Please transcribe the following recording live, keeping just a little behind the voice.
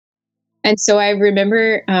And so I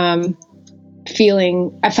remember I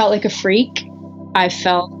felt like a freak. I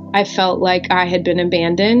felt like I had been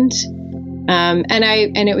abandoned. And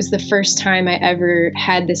it was the first time I ever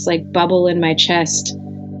had this like bubble in my chest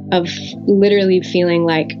of literally feeling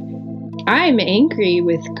like I'm angry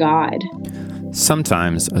with God.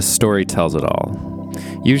 Sometimes a story tells it all.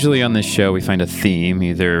 Usually on this show, we find a theme,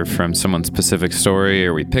 either from someone's specific story,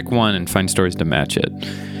 or we pick one and find stories to match it.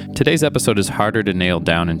 Today's episode is harder to nail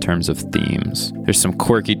down in terms of themes. There's some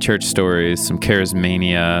quirky church stories, some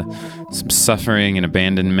charismania, some suffering and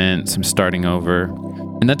abandonment, some starting over.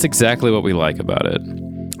 And that's exactly what we like about it.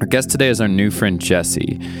 Our guest today is our new friend,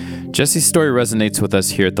 Jessie. Jessie's story resonates with us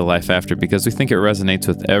here at The Life After because we think it resonates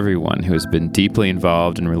with everyone who has been deeply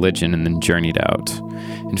involved in religion and then journeyed out.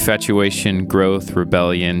 Infatuation, growth,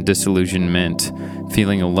 rebellion, disillusionment,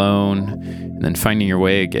 feeling alone, and then finding your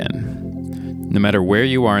way again. No matter where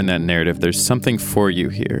you are in that narrative, there's something for you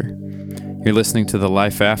here. You're listening to The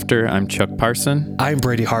Life After. I'm Chuck Parson. I'm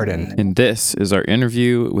Brady Harden. And this is our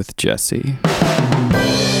interview with Jessie.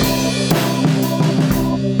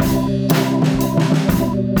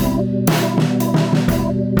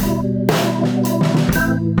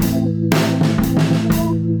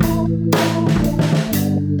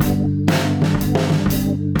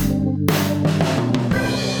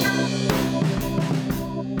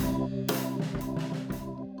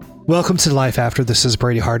 Welcome to Life After. This is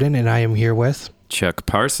Brady Harden, and I am here with Chuck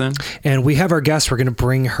Parson. And we have our guest. We're going to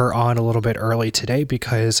bring her on a little bit early today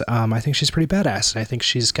because I think she's pretty badass, and I think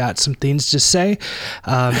she's got some things to say,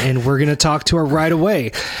 and we're going to talk to her right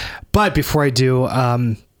away. But before I do,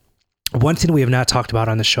 one thing we have not talked about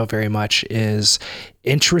on the show very much is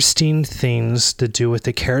interesting things to do with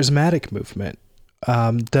the charismatic movement.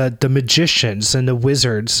 The magicians and the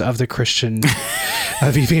wizards of the Christian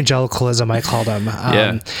of evangelicalism, I call them.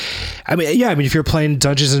 I mean, if you're playing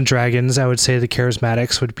Dungeons and Dragons, I would say the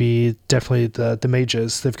charismatics would be definitely the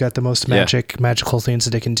mages. They've got the most magical things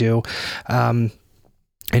that they can do. And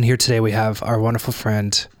here today we have our wonderful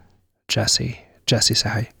friend, Jessie. Jessie, say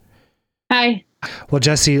hi. Hi. Well,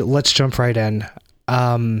 Jessie, let's jump right in.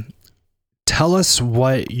 Tell us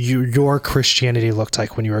what your Christianity looked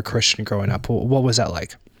like when you were a Christian growing up. What was that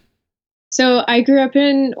like? So I grew up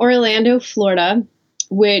in Orlando, Florida,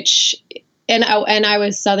 and I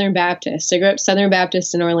was Southern Baptist. I grew up Southern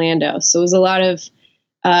Baptist in Orlando. So it was a lot of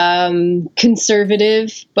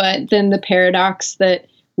conservative, but then the paradox that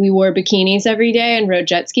we wore bikinis every day and rode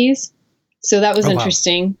jet skis. So that was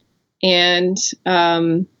interesting. Wow. And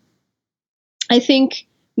I think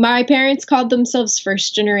my parents called themselves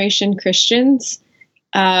first generation Christians,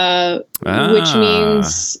 which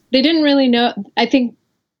means they didn't really know. I think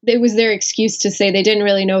it was their excuse to say they didn't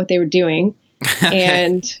really know what they were doing.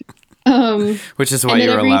 And, which is why you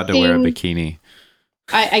were allowed to wear a bikini.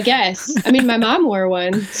 I guess. I mean, my mom wore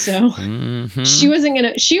one, so she wasn't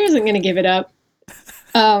gonna give it up.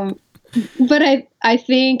 But I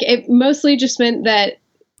think it mostly just meant that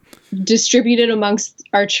distributed amongst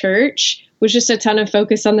our church was just a ton of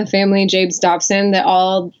focus on the family James Dobson that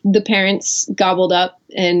all the parents gobbled up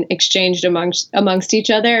and exchanged amongst each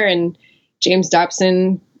other. And James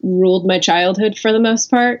Dobson ruled my childhood for the most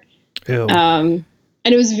part. And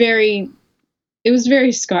it was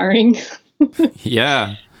very scarring.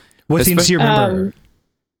 Yeah. What things do you remember?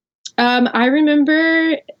 I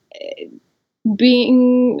remember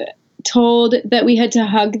being told that we had to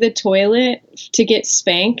hug the toilet to get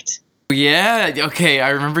spanked. Yeah. Okay. I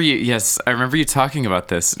remember you. Yes, I remember you talking about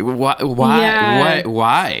this. Why? Yeah.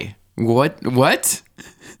 Why? What?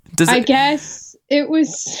 I guess it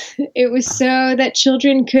was so that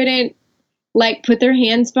children couldn't like put their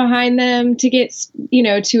hands behind them to get,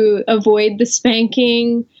 to avoid the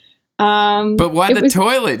spanking. But why the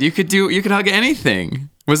toilet? You could hug anything.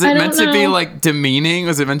 Was it meant to be like demeaning?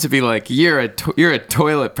 Was it meant to be like you're a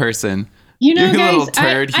toilet person? You're guys, a little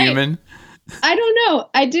turd human. I don't know.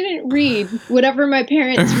 I didn't read whatever my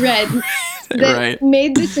parents read that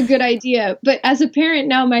made this a good idea. But as a parent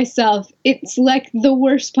now myself, it's like the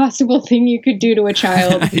worst possible thing you could do to a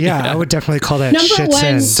child. Yeah, I would definitely call that shit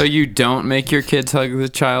sin. So you don't make your kids hug the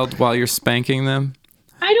child while you're spanking them?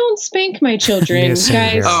 I don't spank my children, guys.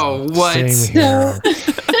 Here. Oh, what? So,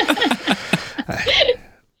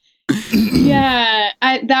 yeah,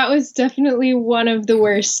 that was definitely one of the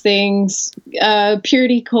worst things.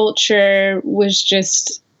 Purity culture was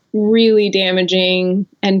just really damaging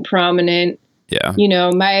and prominent. Yeah.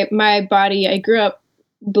 My body, I grew up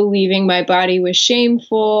believing my body was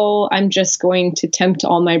shameful. I'm just going to tempt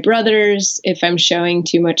all my brothers if I'm showing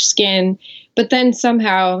too much skin. But then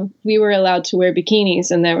somehow we were allowed to wear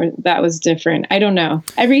bikinis, and that was different. I don't know.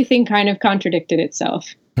 Everything kind of contradicted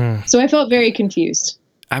itself. So I felt very confused.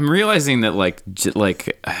 I'm realizing that like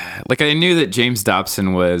I knew that James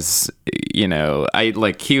Dobson was, he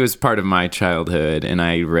was part of my childhood, and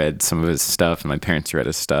I read some of his stuff, and my parents read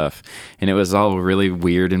his stuff, and it was all really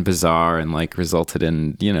weird and bizarre, and like resulted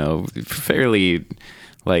in, fairly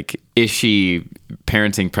like ishy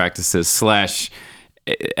parenting practices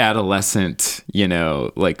 / adolescent,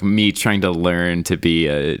 like me trying to learn to be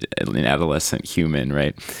an adolescent human,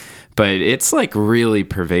 right? But it's like really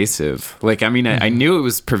pervasive. Like, I mean, I knew it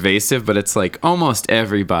was pervasive, but it's like almost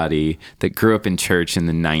everybody that grew up in church in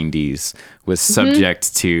the 90s was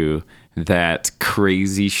subject to that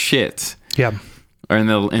crazy shit. Yeah. Or in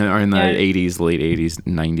the 80s, late 80s,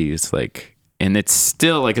 90s, like, and it's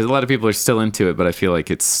still like a lot of people are still into it, but I feel like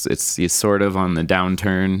it's sort of on the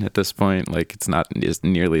downturn at this point. Like, it's not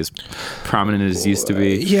nearly as prominent as it used to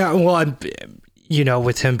be. Yeah, well,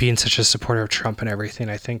 with him being such a supporter of Trump and everything,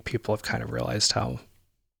 I think people have kind of realized how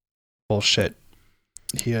bullshit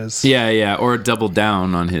he is. Yeah, or doubled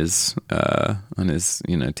down on his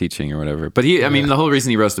teaching or whatever. But the whole reason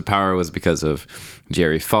he rose to power was because of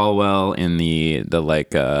Jerry Falwell and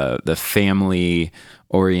the family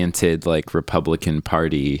oriented like Republican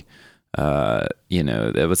Party.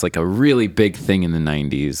 It was like a really big thing in the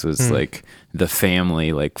 90s was like the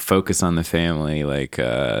family, like focus on the family, like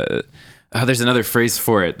there's another phrase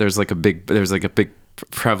for it. There's like a big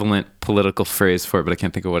prevalent political phrase for it, but I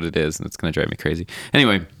can't think of what it is, and it's going to drive me crazy.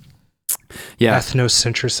 Anyway, yeah.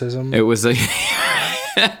 Ethnocentrism. It was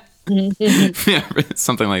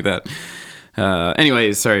something like that.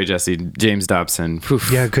 Anyway, sorry, Jesse. James Dobson. Oof.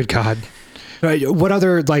 Yeah, good God. What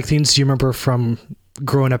other like things do you remember from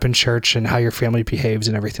growing up in church and how your family behaves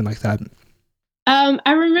and everything like that?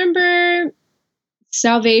 I remember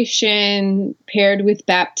salvation paired with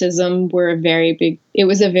baptism was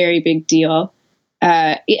a very big deal.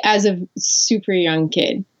 As a super young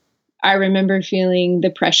kid, I remember feeling the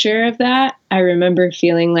pressure of that. I remember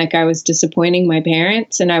feeling like I was disappointing my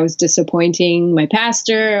parents and I was disappointing my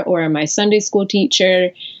pastor or my Sunday school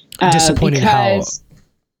teacher. Disappointing how?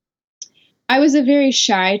 I was a very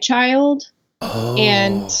shy child. Oh.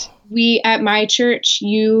 And at my church,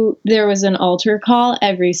 there was an altar call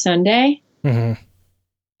every Sunday. Mm-hmm.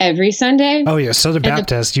 Every Sunday. Oh yeah, Southern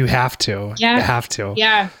Baptist, you have to. Yeah, you have to.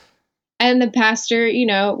 Yeah, and the pastor,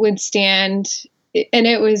 would stand, and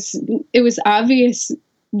it was obvious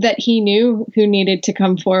that he knew who needed to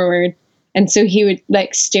come forward, and so he would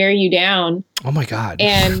like stare you down. Oh my God!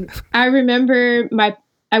 And I remember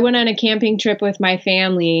I went on a camping trip with my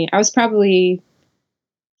family. I was probably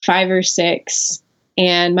 5 or 6.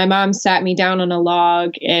 And my mom sat me down on a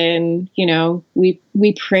log and,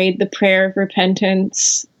 we prayed the prayer of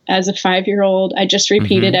repentance as a 5-year-old. I just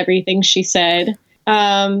repeated everything she said.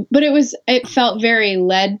 But it felt very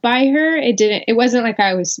led by her. It wasn't like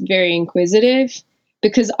I was very inquisitive,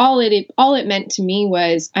 because all it meant to me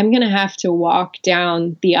was I'm going to have to walk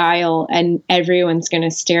down the aisle and everyone's going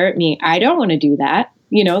to stare at me. I don't want to do that.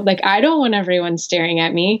 I don't want everyone staring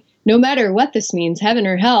at me. No matter what this means, heaven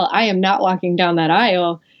or hell, I am not walking down that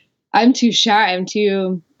aisle. I'm too shy.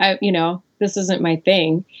 This isn't my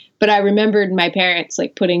thing. But I remembered my parents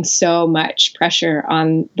like putting so much pressure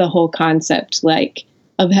on the whole concept, like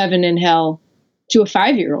of heaven and hell to a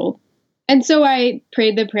 5-year-old. And so I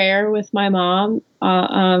prayed the prayer with my mom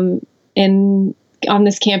on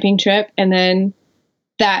this camping trip. And then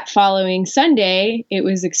that following Sunday, it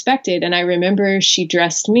was expected. And I remember she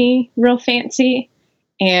dressed me real fancy.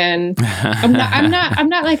 And I'm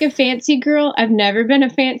not like a fancy girl. I've never been a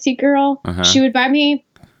fancy girl. She would buy me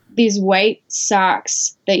these white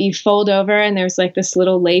socks that you fold over, and there's like this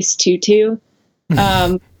little lace tutu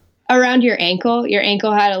around your ankle. Your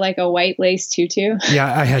ankle had like a white lace tutu.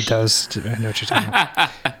 Yeah, I had those. I know what you're talking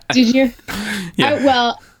about. Did you?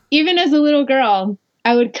 Yeah. Even as a little girl,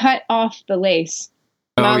 I would cut off the lace.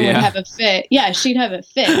 Mom would have a fit. Yeah, she'd have a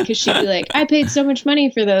fit because she'd be like, I paid so much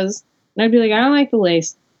money for those. And I'd be like, I don't like the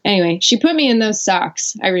lace. Anyway, she put me in those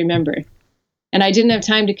socks, I remember. And I didn't have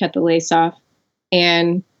time to cut the lace off.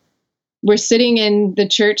 And we're sitting in the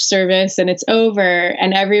church service and it's over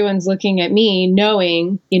and everyone's looking at me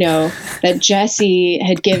knowing, that Jessie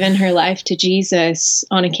had given her life to Jesus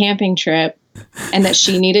on a camping trip and that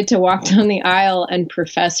she needed to walk down the aisle and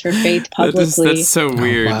profess her faith publicly. That's so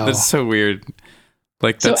weird. Oh, wow. That's so weird.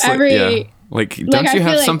 Like, that's so Like, don't you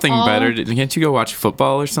have something better? Can't you go watch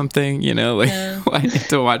football or something? I need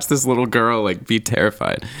to watch this little girl like be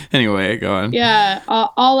terrified. Anyway, go on. Yeah,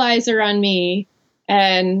 all eyes are on me,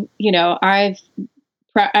 and I'm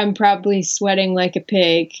probably sweating like a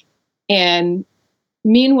pig, and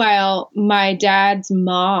Meanwhile, my dad's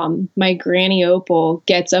mom, my Granny Opal,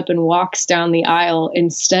 gets up and walks down the aisle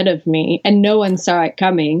instead of me, and no one saw it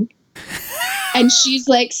coming. And she's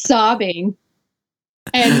like sobbing.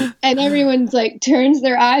 And everyone's like turns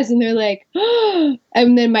their eyes and they're like, oh,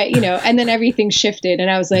 and then and then everything shifted and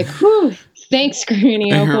I was like, whew, thanks,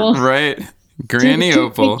 Granny Opal. Right. Granny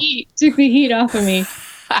Opal. Took the heat off of me.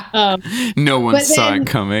 No one saw it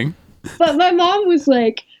coming. But my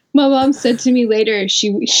mom said to me later,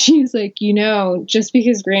 she was like, just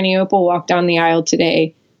because Granny Opal walked down the aisle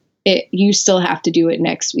today, you still have to do it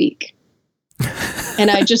next week. And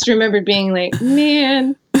I just remembered being like,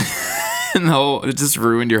 man. And it just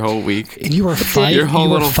ruined your whole week. And you were five. Your whole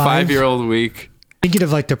little 5-year-old week. Thinking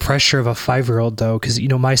of like the pressure of a 5-year-old though, because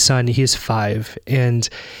my son, he's 5, and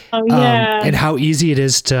and how easy it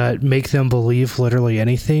is to make them believe literally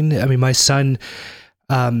anything. I mean, my son,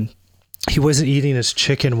 he wasn't eating his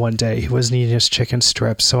chicken one day. He wasn't eating his chicken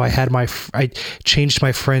strips. So I changed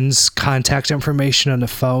my friend's contact information on the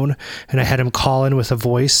phone, and I had him call in with a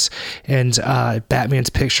voice, and Batman's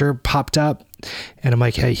picture popped up. And I'm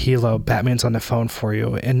like, hey, Hilo, Batman's on the phone for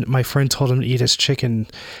you. And my friend told him to eat his chicken.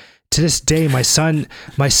 To this day, my son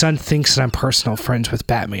thinks that I'm personal friends with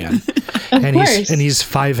Batman. And he's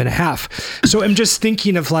 5.5. So I'm just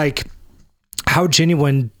thinking of like, how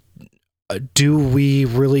genuine do we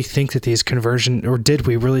really think that did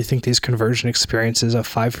we really think these conversion experiences of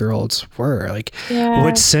 5-year-olds were? Like,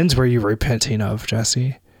 what sins were you repenting of,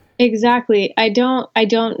 Jessie? Exactly. I don't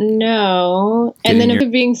know. And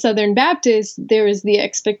then being Southern Baptist, there was the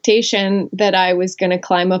expectation that I was going to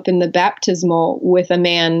climb up in the baptismal with a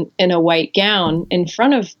man in a white gown in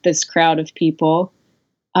front of this crowd of people.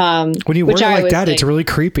 When you word it like that, it's really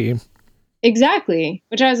creepy. Exactly.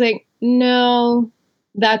 Which I was like, no,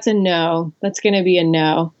 that's a no. That's going to be a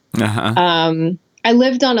no. Uh-huh. I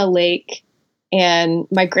lived on a lake, and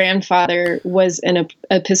my grandfather was an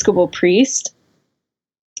Episcopal priest.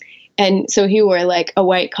 And so he wore like a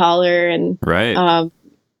white collar and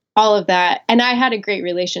all of that. And I had a great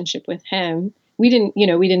relationship with him. We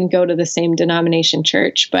didn't go to the same denomination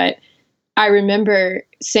church, but I remember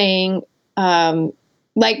saying,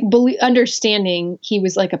 understanding he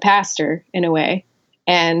was like a pastor in a way.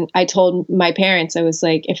 And I told my parents, I was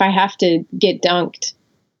like, if I have to get dunked,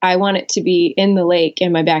 I want it to be in the lake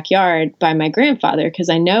in my backyard by my grandfather, because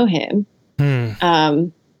I know him.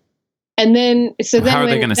 And then, how are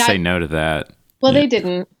they going to say no to that? Well, they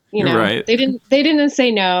didn't, right. They didn't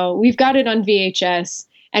say no. We've got it on VHS,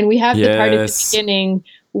 and we have the part at the beginning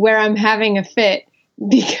where I'm having a fit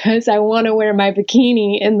because I want to wear my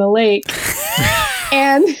bikini in the lake.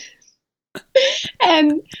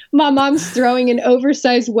 and my mom's throwing an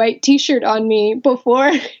oversized white t-shirt on me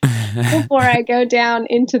before I go down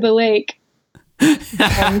into the lake.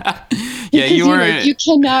 You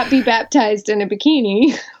cannot be baptized in a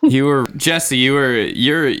bikini. Jessie,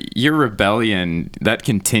 your rebellion that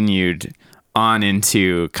continued on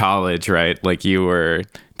into college, right? Like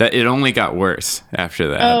that it only got worse after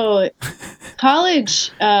that. Oh,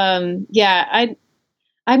 college.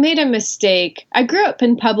 I made a mistake. I grew up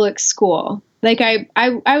in public school. Like I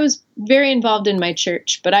was very involved in my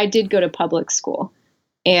church, but I did go to public school,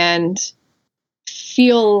 and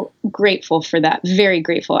feel grateful for that. Very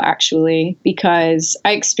grateful, actually, because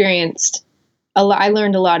I experienced I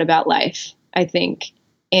learned a lot about life, I think.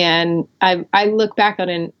 And I look back on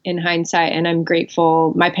it in hindsight, and I'm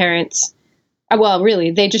grateful. My parents,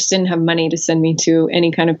 really, they just didn't have money to send me to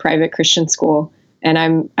any kind of private Christian school. And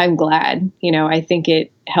I'm glad, I think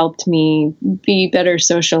it helped me be better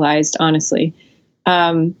socialized, honestly.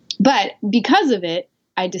 But because of it,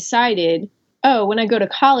 I decided, when I go to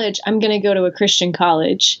college, I'm going to go to a Christian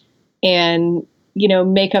college and,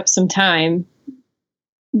 make up some time,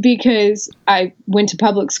 because I went to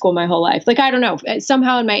public school my whole life. Like, I don't know,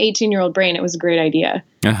 somehow in my 18-year-old brain, it was a great idea.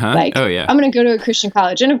 Uh-huh. Like, I'm going to go to a Christian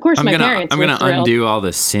college. And of course, parents I'm going to undo all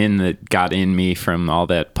the sin that got in me from all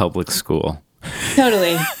that public school.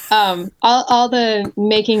 Totally. All the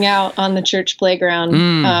making out on the church playground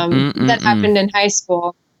that happened in high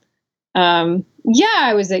school.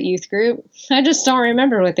 I was at youth group. I just don't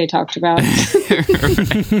remember what they talked about.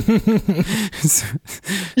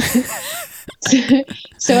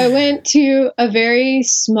 So I went to a very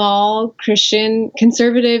small Christian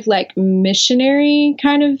conservative, like missionary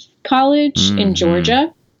kind of college in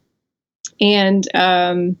Georgia. And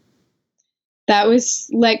that was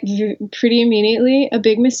like pretty immediately a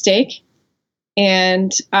big mistake.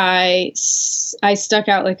 And I stuck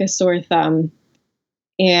out like a sore thumb.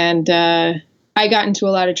 And I got into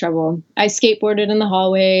a lot of trouble. I skateboarded in the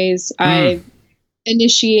hallways. I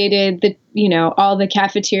initiated all the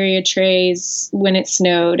cafeteria trays when it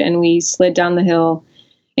snowed, and we slid down the hill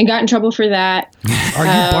and got in trouble for that. Are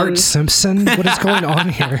you Bart Simpson? What is going on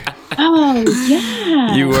here? Oh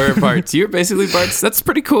yeah, You were Bart. You're basically Bart. That's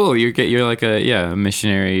pretty cool. You're like a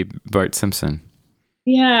missionary Bart Simpson.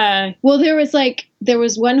 Yeah. Well, there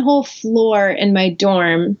was one whole floor in my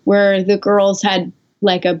dorm where the girls had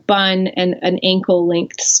like a bun and an ankle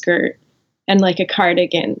length skirt and like a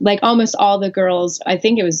cardigan. Like almost all the girls, I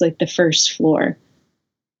think it was like the first floor.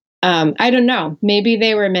 I don't know. Maybe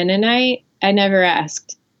they were Mennonite. I never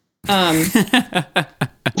asked.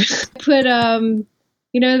 Put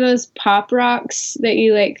those pop rocks that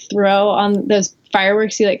you like throw on those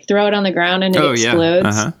fireworks, you like throw it on the ground and it explodes. Yeah.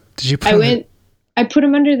 Uh-huh. Did you I put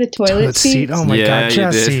them under the toilet seat. Oh my God,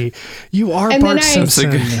 Jessie, you are Bart Simpson.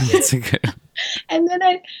 That's a good. And then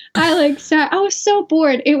I like sat. I was so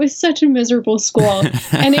bored. It was such a miserable school,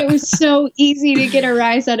 and it was so easy to get a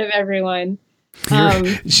rise out of everyone.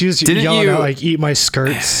 She was yelling out like, "Eat my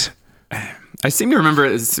skirts." I seem to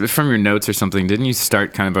remember from your notes or something. Didn't you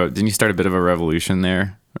start a bit of a revolution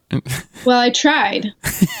there? Well, I tried.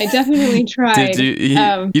 I definitely tried. Did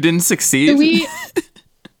you didn't succeed? So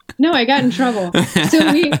no, I got in trouble.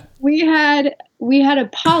 So we had a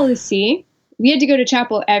policy. We had to go to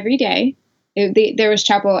chapel every day. There was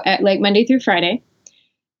chapel at like Monday through Friday.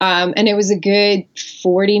 And it was a good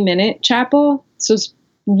 40-minute chapel. So it's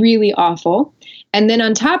really awful. And then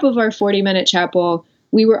on top of our 40-minute chapel,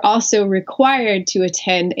 we were also required to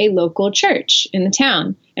attend a local church in the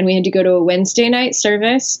town. And we had to go to a Wednesday night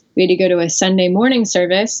service. We had to go to a Sunday morning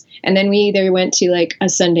service. And then we either went to like a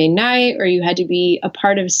Sunday night, or you had to be a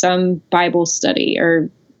part of some Bible study or,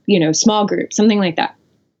 small group, something like that.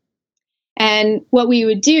 And what we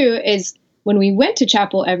would do is when we went to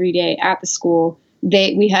chapel every day at the school,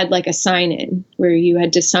 we had like a sign in where you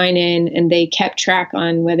had to sign in, and they kept track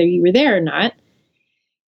on whether you were there or not.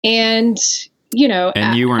 And,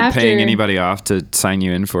 and you weren't paying anybody off to sign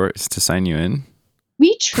you in?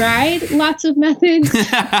 We tried lots of methods.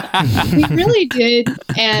 We really did.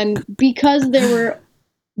 And because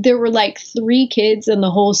there were like 3 kids in the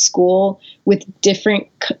whole school with different,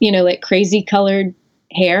 like crazy colored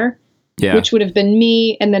hair, which would have been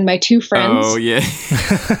me and then my 2 friends. Oh, yeah.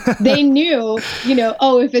 They knew,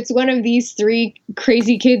 if it's one of these 3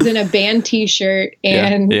 crazy kids in a band t-shirt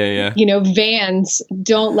and, Vans,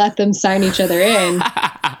 don't let them sign each other in.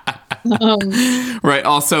 Right.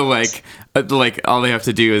 Also, like all they have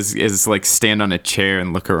to do is like stand on a chair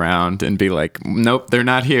and look around and be like, nope, they're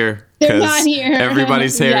not here. They're not here.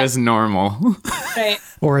 Everybody's hair is normal. Right.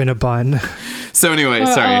 Or in a bun. So anyway,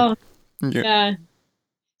 sorry. Yeah.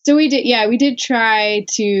 So we did try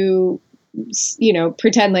to,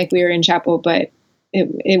 pretend like we were in chapel, but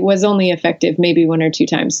it was only effective maybe 1 or 2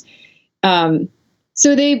 times.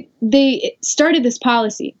 So they started this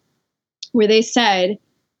policy where they said,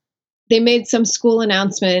 they made some school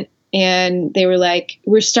announcement, and they were like,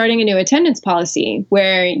 we're starting a new attendance policy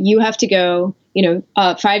where you have to go,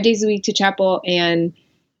 5 days a week to chapel and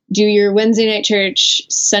do your Wednesday night church,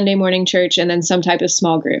 Sunday morning church, and then some type of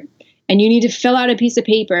small group. And you need to fill out a piece of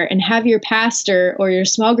paper and have your pastor or your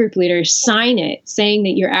small group leader sign it, saying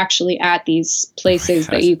that you're actually at these places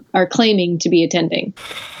that you are claiming to be attending.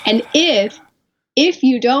 And if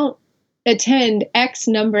you don't attend X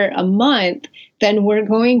number a month, then we're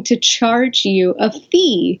going to charge you a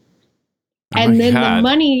fee. And then the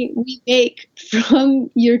money we make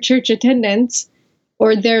from your church attendance,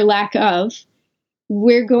 or their lack of,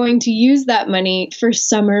 we're going to use that money for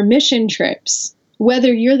summer mission trips.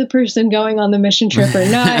 Whether you're the person going on the mission trip or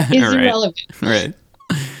not is irrelevant. Right.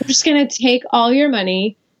 We're just going to take all your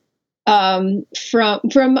money from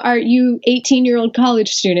you 18-year-old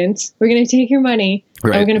college students. We're going to take your money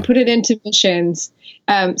and we're going to put it into missions.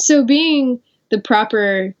 So being the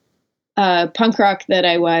proper punk rock that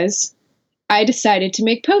I was, I decided to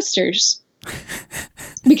make posters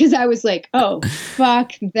because I was like, oh,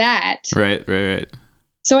 fuck that. Right.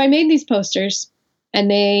 So I made these posters,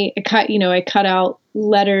 and I cut out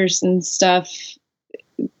letters and stuff.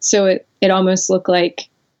 So it almost looked like,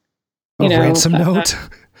 a ransom note.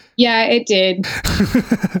 Yeah, it did.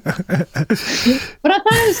 But I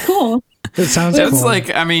thought it was cool. It sounds that's cool.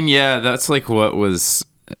 like, I mean, yeah, that's like what was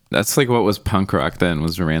punk rock then,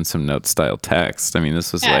 was ransom note style text. I mean,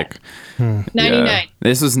 this was like 99.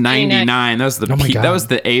 This was 99. That was the God. That was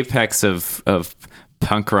the apex of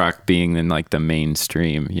punk rock being in like the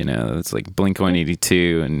mainstream, It's like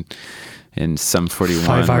Blink-182 and Sum 41.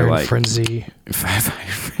 5 Iron like, Frenzy. 5 Iron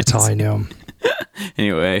Frenzy. That's all I know.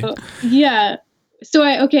 Anyway. Yeah. So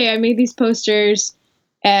I made these posters,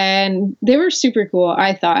 and they were super cool,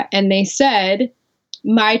 I thought. And they said,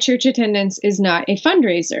 my church attendance is not a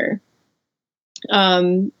fundraiser,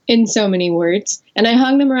 in so many words. And I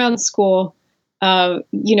hung them around school.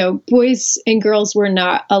 Boys and girls were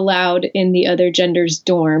not allowed in the other gender's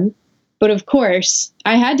dorm. But of course,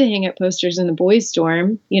 I had to hang up posters in the boys'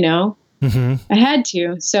 dorm, I had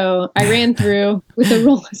to. So I ran through with a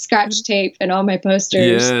roll of Scotch tape and all my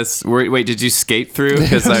posters. Yes. Wait, did you skate through?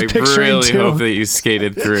 Because I really hope that you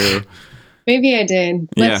skated through. Maybe I did.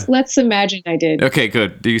 Let's imagine I did. Okay,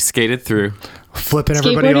 good. You skated through. Flipping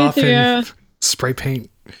everybody off in spray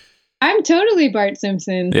paint. I'm totally Bart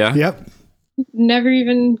Simpson. Yeah? Yep. Never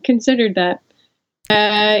even considered that.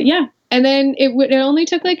 Yeah. And then it only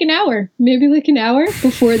took like an hour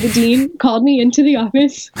before the dean called me into the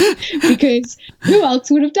office because who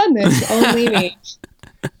else would have done this? Only me.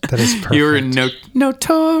 That is perfect. You were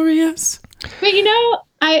notorious. But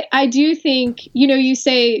I do think, you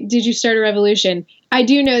say, did you start a revolution? I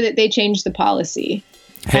do know that they changed the policy.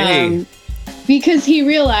 Hey. Because he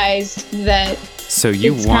realized that. So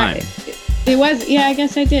you won. It was, yeah, I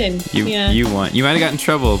guess I did. You won. You might have gotten in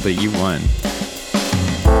trouble, but you won.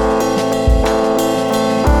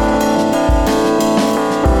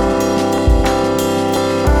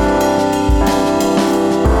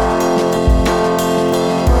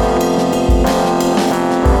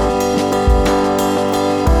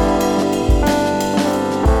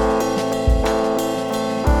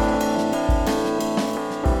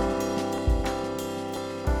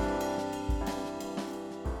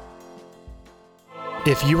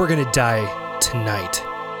 If you were going to die tonight,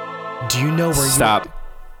 do you know where Stop.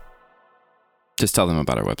 Just tell them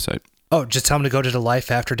about our website. Oh, just tell them to go to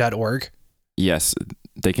thelifeafter.org? Yes,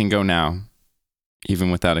 they can go now,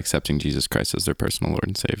 even without accepting Jesus Christ as their personal Lord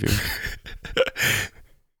and Savior.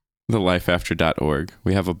 thelifeafter.org.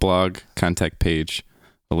 We have a blog, contact page,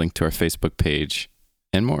 a link to our Facebook page,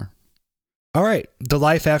 and more. All right,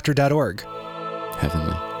 thelifeafter.org.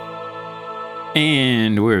 Heavenly.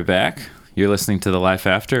 And we're back. You're listening to The Life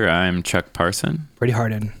After. I'm Chuck Parson. Brady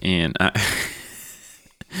Harden. And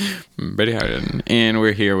Brady Harden. And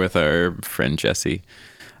we're here with our friend Jessie.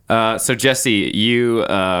 So Jessie, you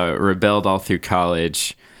rebelled all through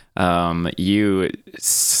college. You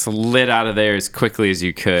slid out of there as quickly as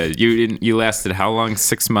you could. You lasted how long?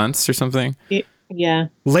 6 months or something? Yeah.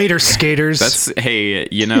 Later, skaters.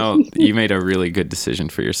 You made a really good decision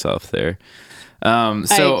for yourself there. I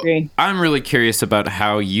agree. I'm really curious about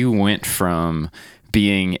how you went from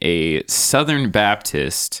being a Southern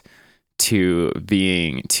Baptist to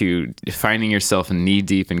finding yourself knee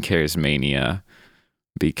deep in charismania,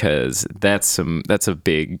 because that's a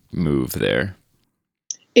big move there.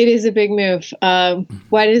 It is a big move.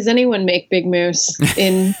 Why does anyone make big moves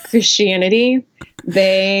in Christianity?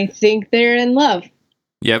 They think they're in love.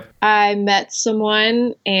 Yep. I met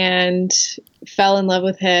someone and fell in love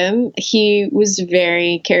with him. He was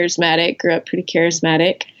very charismatic, grew up pretty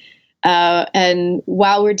charismatic. And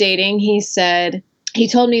while we're dating, he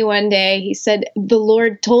told me one day, he said, the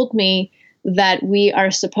Lord told me that we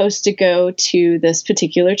are supposed to go to this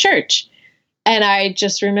particular church. And I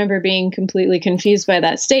just remember being completely confused by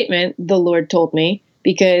that statement, the Lord told me,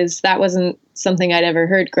 because that wasn't something I'd ever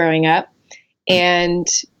heard growing up. And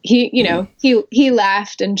he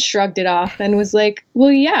laughed and shrugged it off and was like,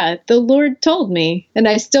 well, yeah, the Lord told me. And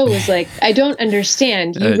I still was like, I don't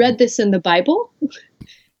understand. You read this in the Bible?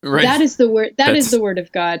 Right. That is the word. That's the word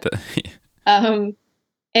of God. And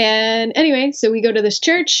anyway, so we go to this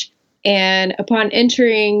church, and upon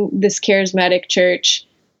entering this charismatic church,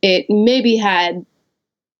 it maybe had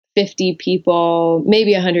 50 people,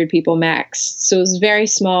 maybe 100 people max. So it was very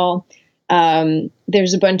small.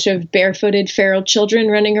 There's a bunch of barefooted feral children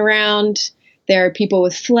running around. There are people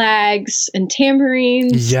with flags and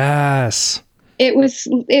tambourines. Yes.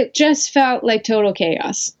 It just felt like total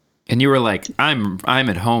chaos. And you were like, I'm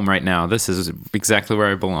at home right now. This is exactly where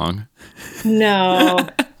I belong. No,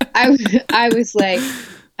 I was like,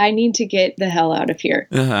 I need to get the hell out of here.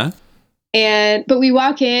 Uh-huh. But we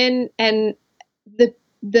walk in, and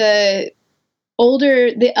the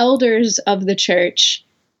elders of the church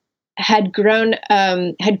had grown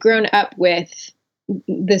up with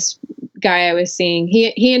this guy I was seeing.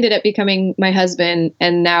 He ended up becoming my husband,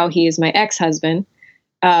 and now he is my ex-husband.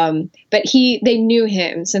 But they knew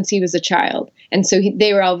him since he was a child. And so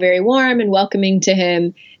they were all very warm and welcoming to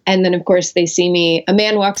him. And then of course they see me, a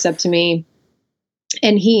man walks up to me,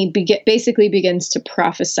 and he basically begins to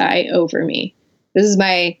prophesy over me. This is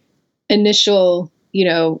my initial,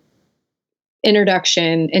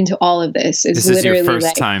 introduction into all of this. This is your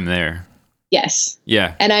first time there. Yes.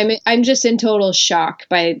 Yeah. And I'm just in total shock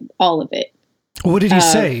by all of it. What did he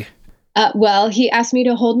say? Well, he asked me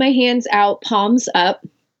to hold my hands out, palms up.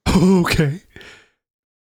 Okay.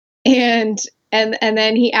 And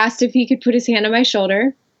then he asked if he could put his hand on my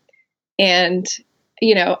shoulder. And,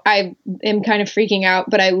 I am kind of freaking out,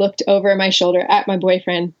 but I looked over my shoulder at my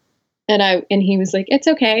boyfriend and he was like, it's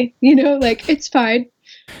okay. Like, it's fine.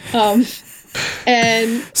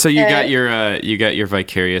 And so you got your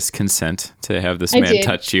vicarious consent to have this man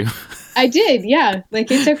touch you. I did. Yeah.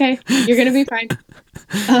 Like, it's okay. You're going to be fine.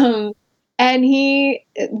 And he,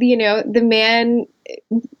 the man,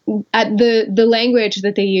 the language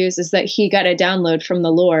that they use is that he got a download from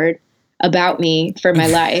the Lord about me for my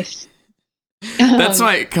life. That's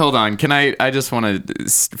why, hold on. I just want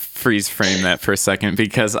to freeze frame that for a second,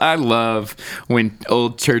 because I love when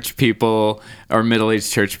old church people or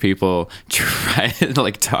middle-aged church people try to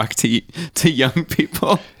like talk to young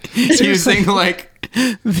people using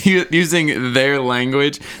their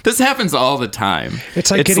language. This happens all the time.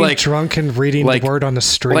 It's like getting drunk and reading the word on the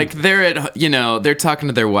street. Like they're they're talking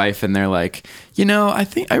to their wife and they're like,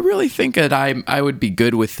 I really think that I would be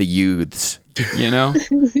good with the youths. And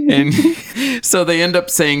so they end up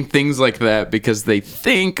saying things like that because they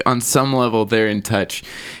think on some level they're in touch.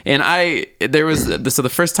 And so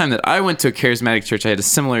the first time that I went to a charismatic church, I had a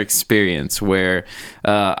similar experience where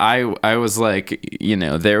I was like,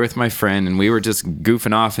 there with my friend, and we were just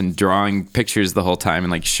goofing off and drawing pictures the whole time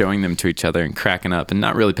and like showing them to each other and cracking up and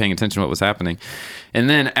not really paying attention to what was happening. And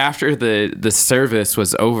then after the service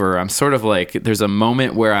was over, I'm sort of like, there's a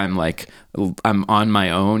moment where I'm like, I'm on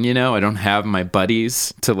my own, I don't have my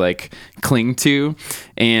buddies to like cling to.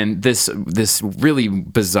 And this really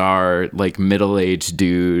bizarre, like middle-aged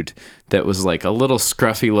dude that was like a little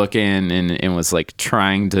scruffy looking and was like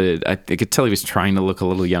I could tell he was trying to look a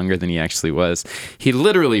little younger than he actually was. He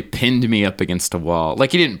literally pinned me up against a wall.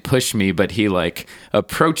 Like, he didn't push me, but he like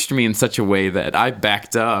approached me in such a way that I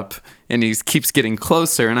backed up, and he keeps getting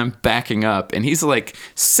closer and I'm backing up, and he's like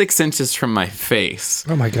 6 inches from my face.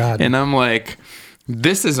 Oh my God. And I'm like,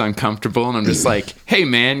 this is uncomfortable. And I'm just like, hey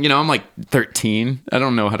man, I'm like 13. I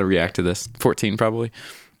don't know how to react to this. 14 probably.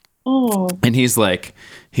 Oh. And he's like,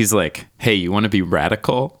 hey, you want to be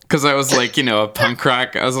radical? Because I was like, a punk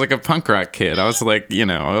rock. I was like a punk rock kid. I was like,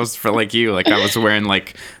 I was for like you. Like, I was wearing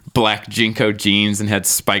like black Jinko jeans and had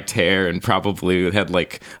spiked hair and probably had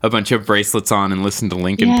like a bunch of bracelets on and listened to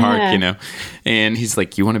Linkin Park, And he's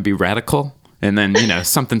like, you want to be radical? And then,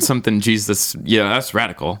 something, Jesus, that's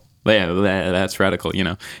radical. Yeah, that's radical,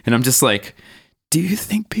 And I'm just like, do you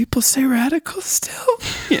think people say radical still?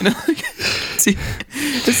 Is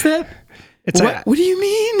that... What do you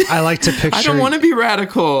mean? I like to picture... I don't want to be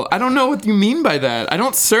radical. I don't know what you mean by that. I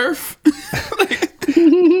don't surf.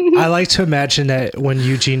 I like to imagine that when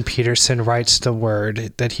Eugene Peterson writes the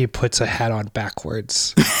word, that he puts a hat on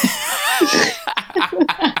backwards.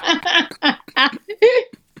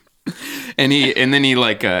 And then he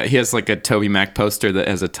has like a Toby Mac poster that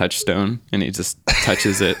has a touchstone, and he just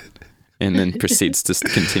touches it. And then proceeds to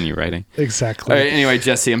continue writing. Exactly. All right, anyway,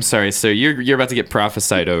 Jessie, I'm sorry. So you're about to get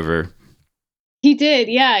prophesied over. He did,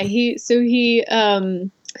 yeah. He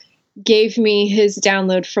gave me his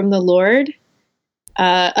download from the Lord.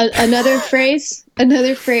 Another phrase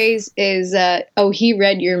is, he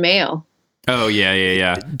read your mail. Oh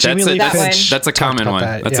yeah. That's a common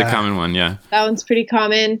one. That's a common one. Yeah. That one's pretty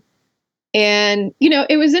common, and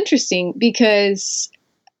it was interesting because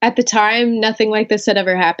at the time, nothing like this had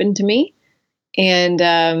ever happened to me. And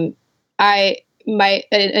my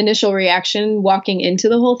initial reaction walking into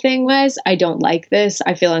the whole thing was, I don't like this.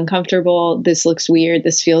 I feel uncomfortable. This looks weird.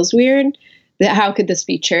 This feels weird. How could this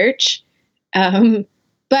be church?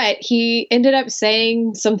 But he ended up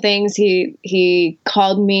saying some things. He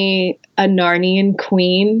called me a Narnian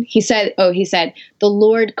queen. He said, the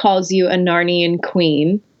Lord calls you a Narnian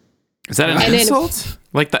queen. Is that an insult?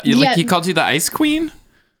 Like that? Like he called you the Ice Queen?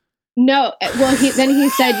 No, well, then he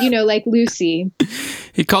said, like Lucy.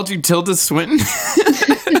 He called you Tilda Swinton?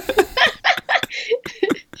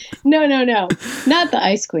 No, not the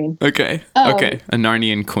Ice Queen. Okay, a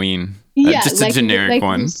Narnian queen. Yeah, just a generic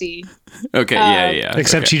one. Lucy. Okay, yeah.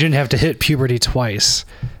 Except you didn't have to hit puberty twice.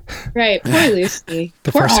 Right, poor Lucy.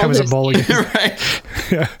 The first time was a mulligan. Right.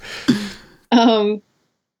 Yeah.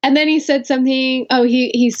 And then he said something. Oh,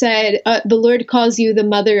 he said, the Lord calls you the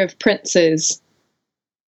mother of princes.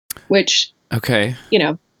 Which, okay,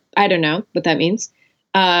 I don't know what that means.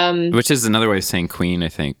 Which is another way of saying queen, I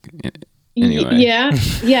think. Anyway. Yeah,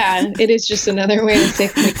 it is just another way to say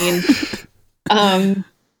queen.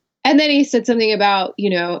 And then he said something about,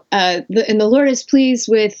 and the Lord is pleased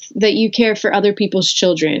with that you care for other people's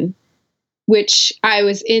children, which I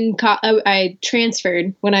was I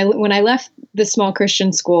transferred when I left the small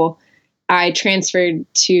Christian school. I transferred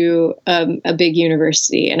to a big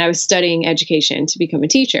university, and I was studying education to become a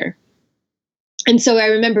teacher. And so I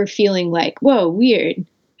remember feeling like, whoa, weird.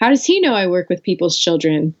 How does he know I work with people's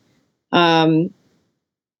children? And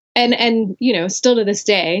still to this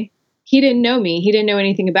day, he didn't know me. He didn't know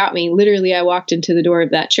anything about me. Literally, I walked into the door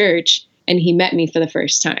of that church and he met me for the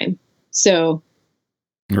first time. So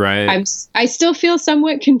right. I still feel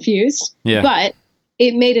somewhat confused, yeah. but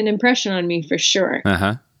it made an impression on me for sure.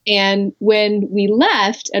 Uh-huh. And when we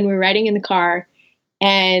left and we're riding in the car,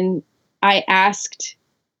 and I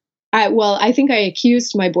think I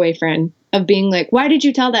accused my boyfriend of being like, why did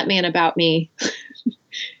you tell that man about me?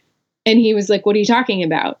 And he was like, what are you talking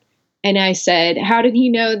about? And I said, how did he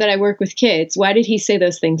know that I work with kids? Why did he say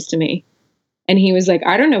those things to me? And he was like,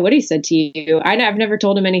 I don't know what he said to you. I've never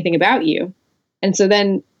told him anything about you. And so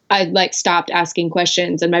then I stopped asking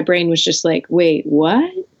questions, and my brain was just like, wait,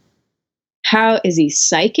 what? How is he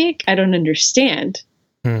psychic? I don't understand.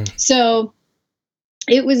 So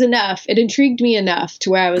it was enough. It intrigued me enough to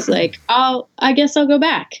where I was like, I guess I'll go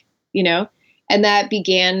back, and that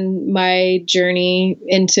began my journey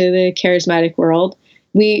into the charismatic world.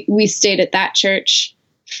 We stayed at that church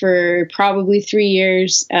for probably 3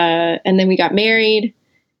 years. And then we got married,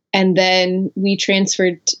 and then we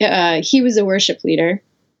transferred. He was a worship leader,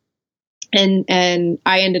 and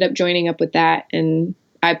I ended up joining up with that, and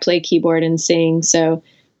I play keyboard and sing. So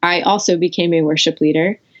I also became a worship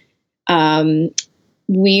leader.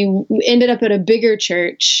 We ended up at a bigger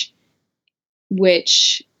church,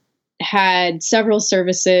 which had several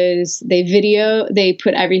services. They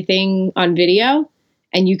put everything on video,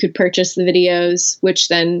 and you could purchase the videos, which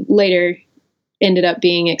then later ended up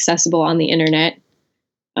being accessible on the internet.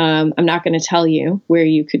 I'm not going to tell you where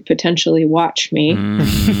you could potentially watch me.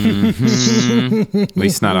 Mm-hmm. At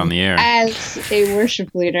least not on the air. As a worship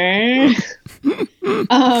leader.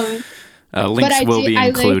 Links will be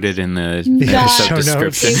included in the episode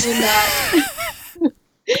description.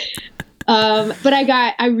 But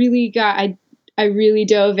I really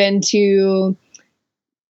dove into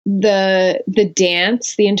the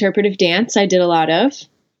dance, the interpretive dance. I did a lot of,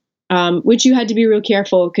 which you had to be real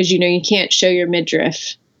careful because you can't show your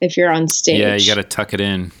midriff if you're on stage. Yeah, you got to tuck it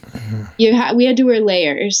in. We had to wear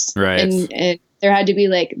layers, right? And there had to be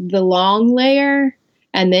the long layer,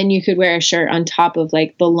 and then you could wear a shirt on top of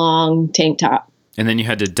the long tank top. And then you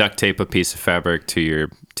had to duct tape a piece of fabric to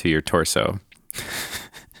your torso.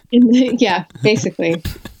 Yeah, basically.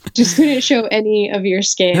 Just couldn't show any of your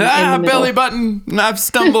skin. Belly button. I've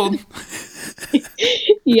stumbled.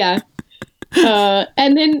 Yeah.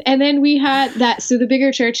 And then we had that. So the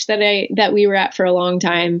bigger church that we were at for a long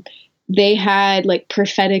time, they had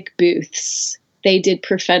prophetic booths. They did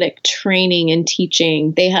prophetic training and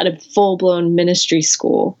teaching. They had a full-blown ministry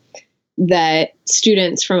school that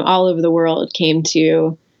students from all over the world came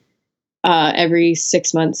to every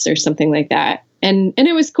 6 months or something like that. And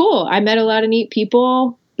it was cool. I met a lot of neat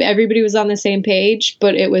people. Everybody was on the same page,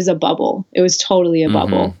 but it was a bubble. It was totally a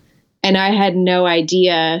bubble. And I had no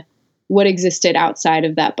idea what existed outside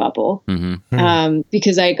of that bubble.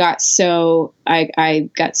 Because I got so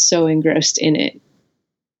engrossed in it.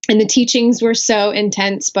 And the teachings were so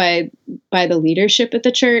intense by the leadership at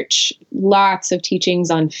the church. Lots of teachings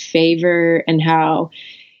on favor and how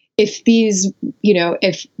if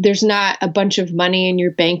there's not a bunch of money in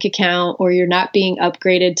your bank account, or you're not being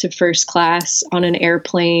upgraded to first class on an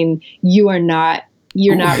airplane, you're not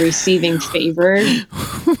receiving favor.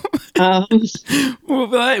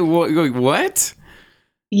 What?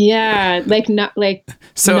 Yeah,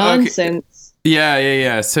 nonsense. Okay.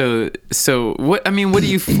 Yeah. So what? I mean, what do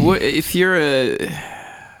you? If you're a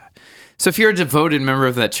devoted member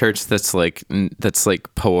of that church that's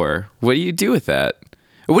poor, what do you do with that?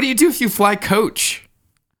 What do you do if you fly coach?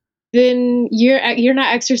 Then you're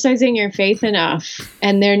not exercising your faith enough,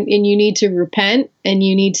 and you need to repent, and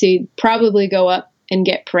you need to probably go up and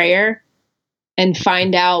get prayer and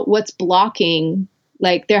find out what's blocking.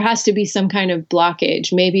 There has to be some kind of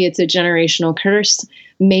blockage. Maybe it's a generational curse.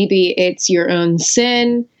 Maybe it's your own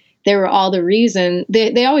sin. There were all the reasons.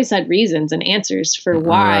 They always had reasons and answers for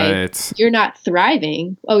why you're not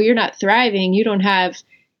thriving. Oh, you're not thriving. You don't have,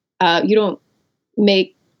 you don't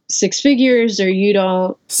make six figures, or you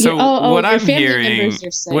don't. So what I'm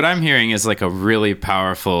hearing is a really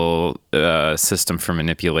powerful system for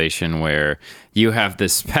manipulation, where you have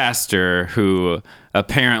this pastor who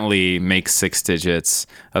apparently makes 6 digits,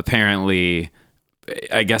 apparently,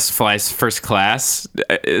 I guess, flies first class.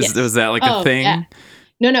 Was that a thing? Yeah.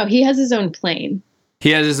 No, he has his own plane. He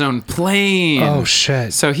has his own plane. Oh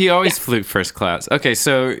shit! So he always flew first class. Okay,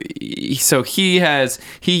 so he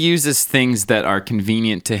uses things that are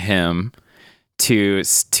convenient to him to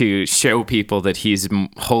show people that he's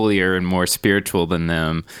holier and more spiritual than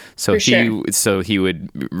them. So he would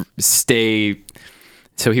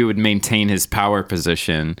maintain his power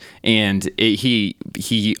position, and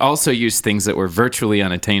he also used things that were virtually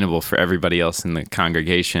unattainable for everybody else in the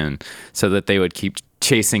congregation, so that they would keep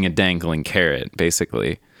chasing a dangling carrot,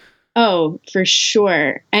 basically. Oh, for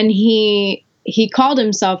sure. And he called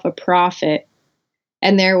himself a prophet,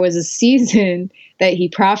 and there was a season that he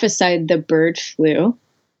prophesied the bird flu,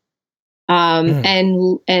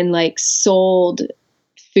 and like sold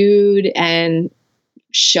food and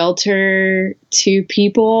shelter to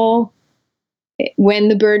people when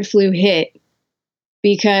the bird flu hit,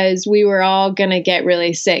 because we were all going to get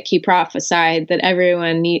really sick. He prophesied that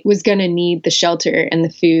everyone was going to need the shelter and the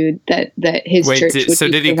food that his church would be so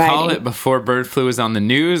did he providing. call it before bird flu was on the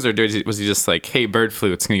news, or was he just like, hey, bird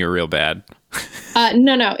flu, it's going to get real bad?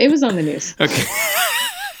 No, it was on the news. Okay.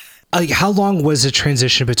 How long was the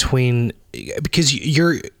transition between, because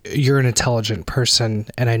you're an intelligent person,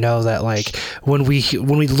 and I know that like when we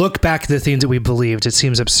look back at the things that we believed, it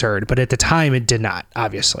seems absurd, but at the time it did not,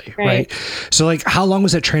 obviously, right? So like, how long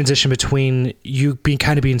was that transition between you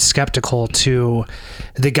being skeptical to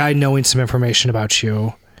the guy knowing some information about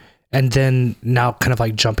you, and then now kind of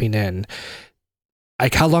like jumping in?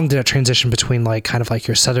 Like, how long did that transition between like kind of like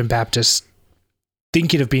your Southern Baptist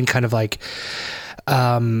thinking of being kind of like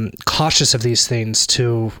cautious of these things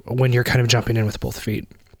to when you're kind of jumping in with both feet?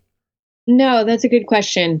 No, that's a good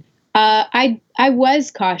question. I was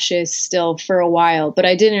cautious still for a while, but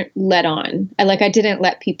I didn't let on. I didn't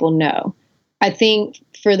let people know. I think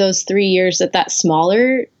for those 3 years at that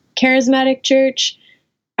smaller charismatic church,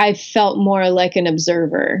 I felt more like an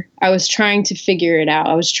observer. I was trying to figure it out.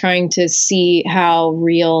 I was trying to see how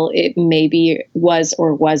real it maybe was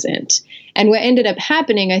or wasn't. And what ended up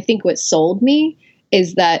happening, I think what sold me,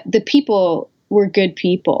 is that the people were good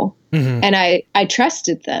people. Mm-hmm. And I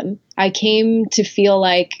trusted them. I came to feel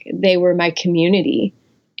like they were my community.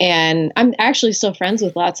 And I'm actually still friends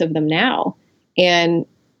with lots of them now. And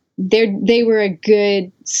they were a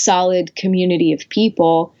good, solid community of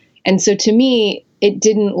people. And so to me, it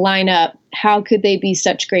didn't line up. How could they be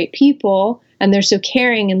such great people, and they're so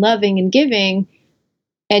caring and loving and giving,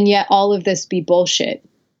 and yet all of this be bullshit?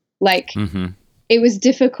 Like, mm-hmm. It was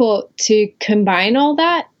difficult to combine all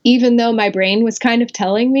that, even though my brain was kind of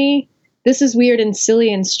telling me, this is weird and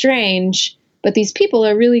silly and strange, but these people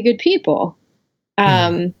are really good people.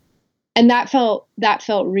 And that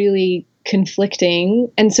felt really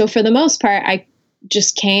conflicting. And so for the most part, I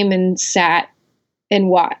just came and sat and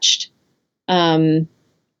watched. But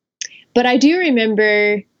I do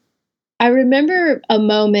remember a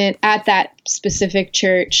moment at that specific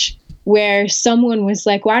church where someone was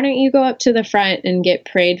like, why don't you go up to the front and get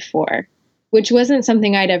prayed for? Which wasn't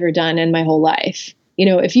something I'd ever done in my whole life. You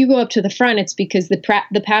know, if you go up to the front, it's because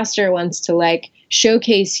the pastor wants to like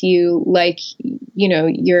showcase you like, you know,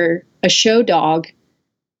 you're a show dog,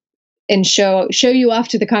 and show you off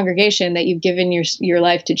to the congregation that you've given your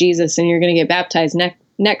life to Jesus and you're going to get baptized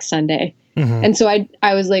next Sunday. Mm-hmm. And so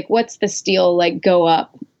I was like, what's the steal? Like, go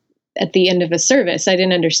up at the end of a service. I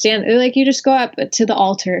didn't understand. They're like, you just go up to the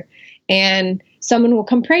altar and someone will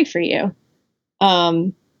come pray for you.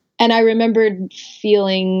 And I remembered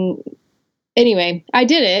feeling, anyway, I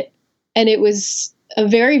did it. And it was a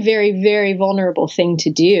very, very, very vulnerable thing to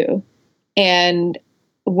do. And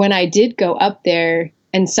when I did go up there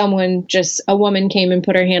and a woman came and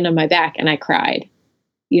put her hand on my back, and I cried,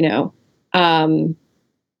 you know, and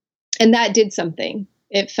that did something.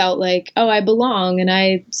 It felt like, oh, I belong,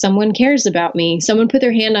 and someone cares about me. Someone put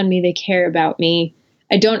their hand on me. They care about me.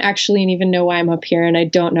 I don't actually even know why I'm up here, and I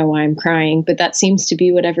don't know why I'm crying, but that seems to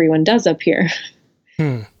be what everyone does up here.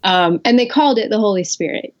 And they called it the Holy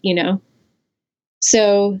Spirit, you know?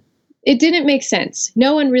 So it didn't make sense.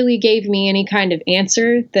 No one really gave me any kind of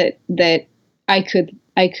answer that I could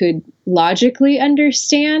logically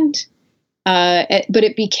understand. But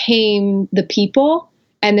it became the people.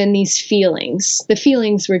 And then these feelings. The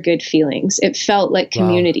feelings were good feelings. It felt like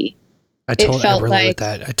community. Wow. I relate with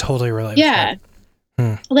that. I totally relate with that.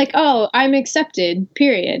 Like, oh, I'm accepted,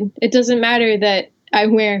 period. It doesn't matter that I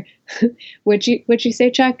wear, what'd you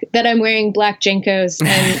say, Chuck? That I'm wearing black Jenkos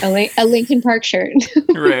and a Linkin Park shirt.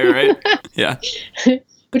 Right. Yeah.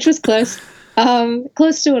 Which was close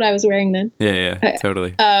to what I was wearing then. Yeah,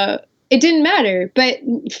 totally. It didn't matter. But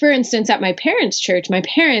for instance, at my parents' church, my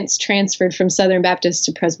parents transferred from Southern Baptist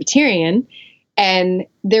to Presbyterian, and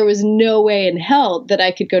there was no way in hell that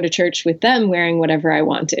I could go to church with them wearing whatever I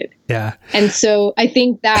wanted. Yeah. And so I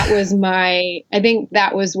think that was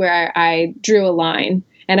where I drew a line.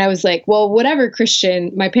 And I was like, well, whatever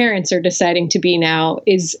Christian my parents are deciding to be now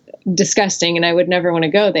is disgusting, and I would never want to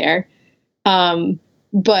go there.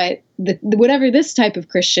 But whatever this type of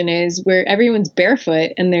Christian is, where everyone's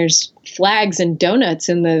barefoot and there's flags and donuts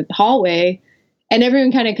in the hallway, and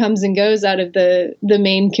everyone kind of comes and goes out of the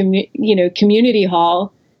main community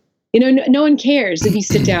hall. No one cares if you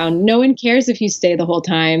sit down. No one cares if you stay the whole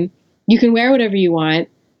time. You can wear whatever you want.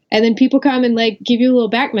 And then people come and like give you a little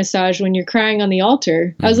back massage when you're crying on the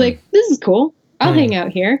altar. I was like, this is cool. I'll hang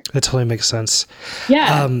out here. That totally makes sense.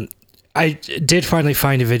 Yeah. I did finally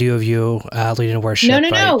find a video of you leading a worship. No. I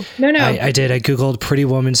did. I Googled Pretty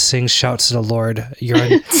Woman Sings Shouts to the Lord. You're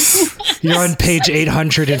on page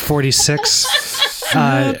 846.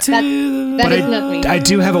 That is not me. I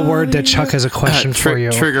do have a word that Chuck has a question for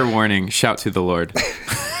you. Trigger warning, shout to the Lord.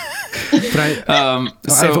 But I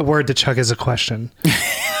have a word that Chuck has a question.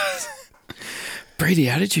 Brady,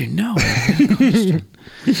 how did you know?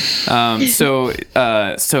 So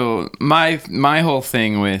my whole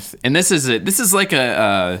thing with, and this is like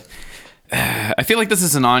I feel like this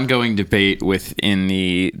is an ongoing debate within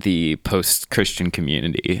the post-Christian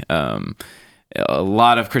community. A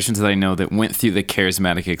lot of Christians that I know that went through the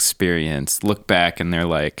charismatic experience look back and they're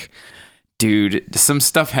like, dude, some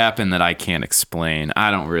stuff happened that I can't explain.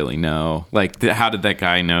 I don't really know. Like, how did that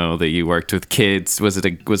guy know that you worked with kids? Was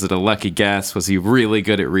it a lucky guess? Was he really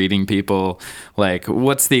good at reading people? Like,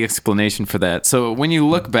 what's the explanation for that? So when you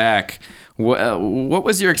look back, what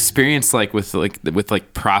was your experience like with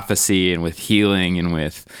prophecy and with healing and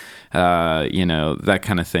with that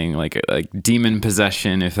kind of thing, like demon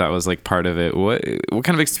possession, if that was like part of it? What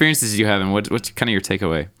kind of experiences did you have, and what's kind of your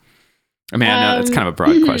takeaway? I mean, I know it's kind of a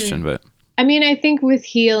broad question, but I mean, I think with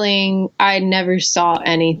healing, I never saw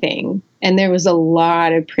anything, and there was a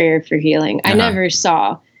lot of prayer for healing. I never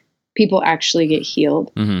saw people actually get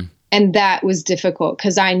healed. Mm-hmm. And that was difficult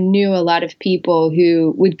because I knew a lot of people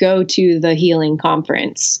who would go to the healing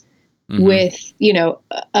conference with,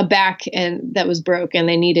 a back that was broke and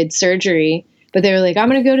they needed surgery. But they were like, I'm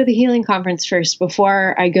going to go to the healing conference first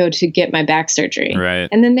before I go to get my back surgery. Right.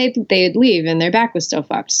 And then they'd leave and their back was still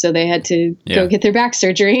fucked. So they had to go get their back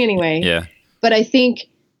surgery anyway. Yeah. But I think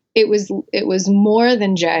it was more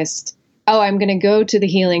than just, I'm going to go to the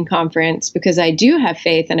healing conference because I do have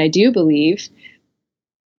faith and I do believe,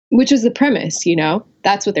 which was the premise,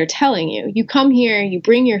 that's what they're telling you. You come here, you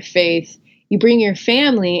bring your faith, you bring your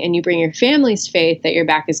family, and you bring your family's faith that your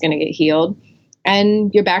back is going to get healed.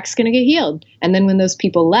 And your back's going to get healed. And then when those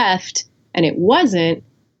people left and it wasn't,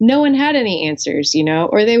 no one had any answers,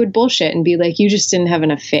 or they would bullshit and be like, you just didn't have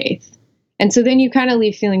enough faith. And so then you kind of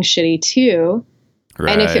leave feeling shitty too.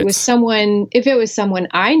 Right. And if it was someone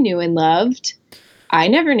I knew and loved, I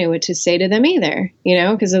never knew what to say to them either,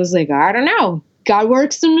 because I was like, I don't know. God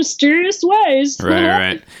works in mysterious ways.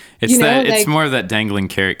 Right. It's more of that dangling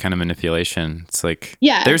carrot kind of manipulation. It's like,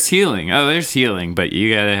 there's healing. Oh, there's healing, but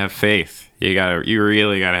you got to have faith. You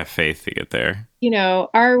really gotta have faith to get there.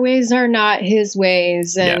 Our ways are not his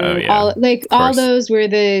ways, and all those were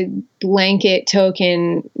the blanket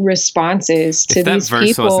token responses to these people. If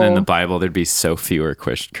that verse wasn't in the Bible, there'd be so fewer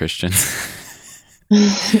Christians.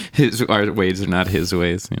 Our ways are not his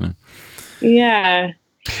ways, Yeah.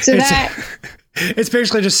 So it's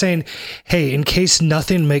basically just saying, hey, in case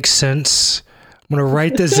nothing makes sense, I'm going to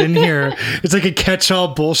write this in here. It's like a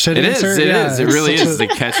catch-all bullshit answer. It is. It really is the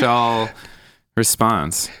catch-all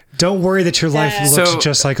response. Don't worry that your life looks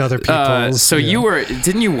just like other people's. So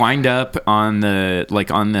didn't you wind up on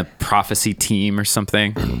the prophecy team or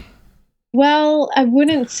something? Well, I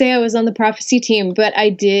wouldn't say I was on the prophecy team, but I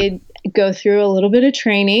did go through a little bit of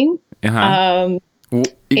training. Uh-huh.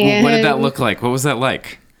 What did that look like? What was that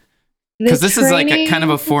like? Because this is like a kind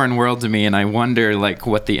of a foreign world to me, and I wonder like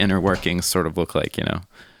what the inner workings sort of look like,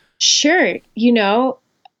 Sure.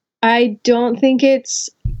 I don't think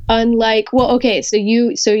it's unlike,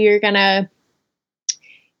 so you're gonna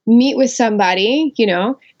meet with somebody,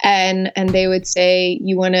 and they would say,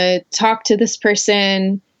 you want to talk to this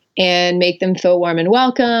person and make them feel warm and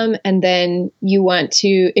welcome. And then you want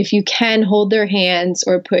to, if you can, hold their hands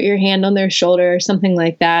or put your hand on their shoulder or something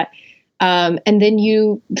like that. And then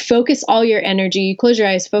you focus all your energy, you close your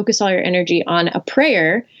eyes, focus all your energy on a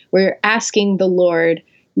prayer where you're asking the Lord,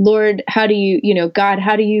 how do you, God,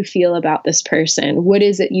 how do you feel about this person? What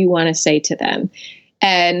is it you want to say to them?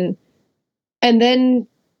 And then,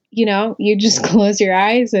 you just close your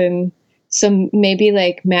eyes and some maybe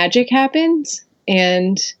like magic happens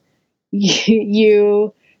and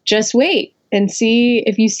you just wait and see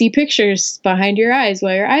if you see pictures behind your eyes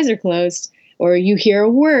while your eyes are closed, or you hear a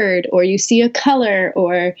word, or you see a color,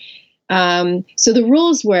 or, so the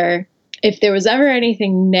rules were, if there was ever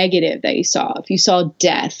anything negative that you saw, if you saw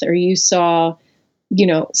death or you saw,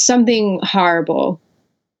 something horrible,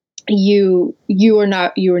 you were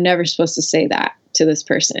never supposed to say that to this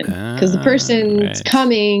person, because the person's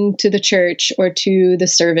coming to the church or to the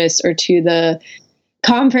service or to the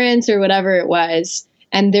conference or whatever it was,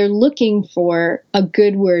 and they're looking for a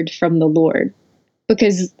good word from the Lord,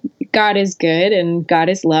 because God is good and God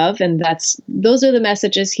is love, and those are the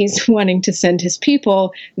messages he's wanting to send his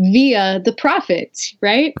people via the prophets,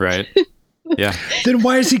 right? Right. Yeah. Then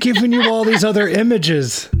why is he giving you all these other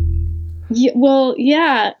images? Yeah, well,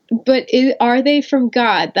 yeah, but are they from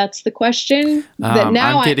God? That's the question.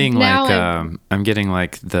 I'm getting like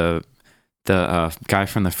the guy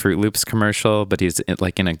from the Fruit Loops commercial, but he's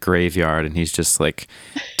like in a graveyard and he's just like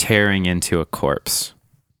tearing into a corpse.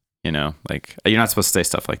 Like you're not supposed to say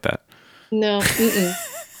stuff like that. No. Mm-mm.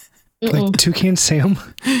 Like Toucan Sam?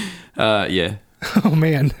 Yeah. Oh,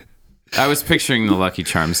 man. I was picturing the Lucky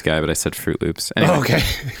Charms guy, but I said Fruit Loops. Anyway. Oh, okay.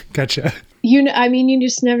 Gotcha. You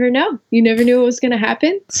just never know. You never knew what was going to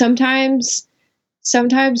happen. Sometimes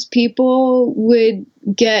people would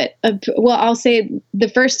get I'll say the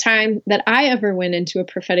first time that I ever went into a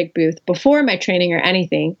prophetic booth before my training or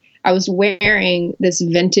anything, I was wearing this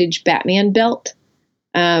vintage Batman belt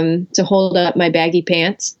to hold up my baggy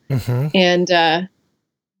pants. Mm-hmm. And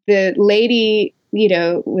the lady,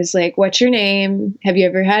 was like, "What's your name? Have you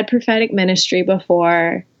ever had prophetic ministry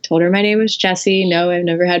before?" Told her my name was Jessie. No, I've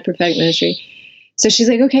never had prophetic ministry. So she's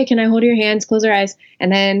like, "Okay, can I hold your hands?" Close her eyes.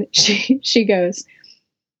 And then she goes,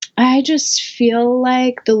 "I just feel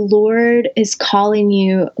like the Lord is calling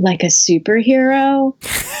you like a superhero.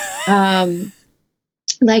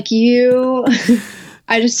 Like you,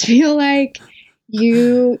 I just feel like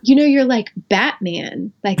you're like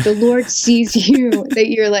Batman. Like the Lord sees you that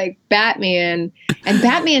you're like Batman." And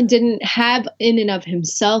Batman didn't have in and of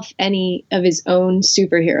himself any of his own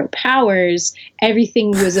superhero powers.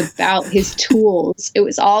 Everything was about his tools. It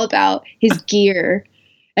was all about his gear.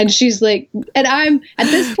 And she's like, and I'm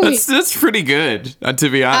at this point. That's pretty good, to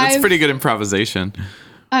be honest. It's pretty good improvisation.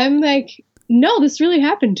 I'm like, no, this really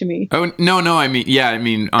happened to me. Oh, no. I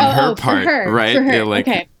mean, on her part, for her, right? For her. You're like,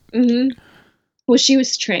 okay. Mm-hmm. Well, she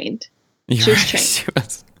was trained. She was trained. She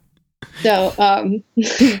was. So,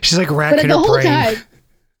 she's like racking her brain. Time,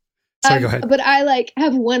 sorry, go ahead. But I like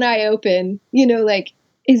have one eye open, like,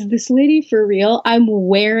 is this lady for real? I'm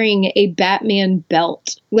wearing a Batman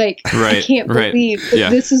belt. Like, I can't believe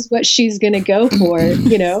that this is what she's going to go for,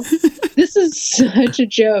 This is such a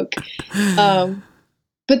joke.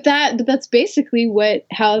 But that's basically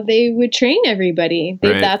how they would train everybody.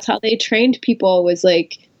 That's how they trained people, was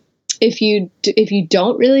like, if you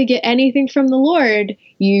don't really get anything from the Lord,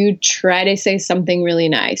 you try to say something really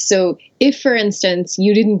nice. So if, for instance,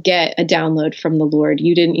 you didn't get a download from the Lord,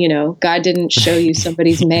 you didn't, God didn't show you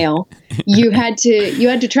somebody's mail, you had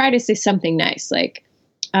to try to say something nice. Like,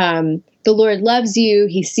 the Lord loves you.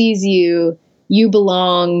 He sees you. You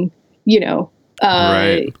belong,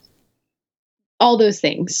 right. All those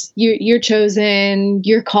things. You're chosen,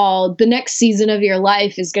 you're called. The next season of your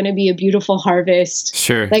life is going to be a beautiful harvest.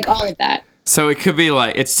 Sure. Like all of that. So it could be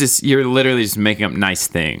like, it's just, you're literally just making up nice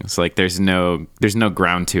things. Like there's no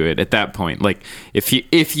ground to it at that point. Like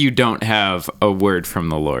if you don't have a word from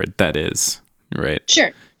the Lord, that is, right? Sure.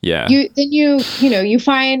 Yeah. You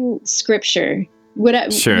find scripture.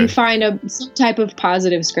 Sure. You find some type of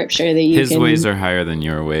positive scripture that His ways are higher than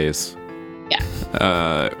your ways.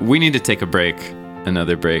 Yeah. We need to take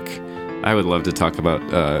another break. I would love to talk about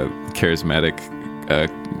charismatic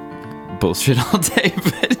bullshit all day,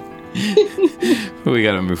 but we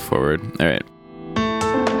got to move forward. All right.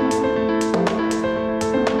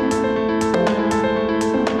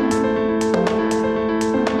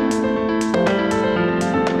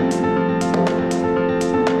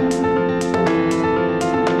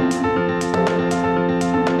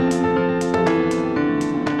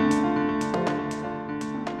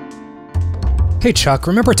 Hey, Chuck,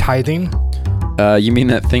 remember tithing? You mean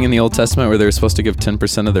that thing in the Old Testament where they were supposed to give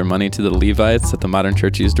 10% of their money to the Levites that the modern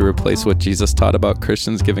church used to replace what Jesus taught about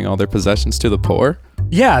Christians giving all their possessions to the poor?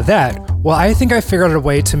 Yeah, that. Well, I think I figured out a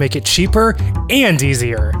way to make it cheaper and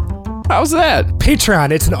easier. How's that? Patreon.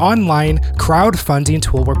 It's an online crowdfunding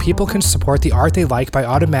tool where people can support the art they like by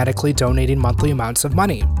automatically donating monthly amounts of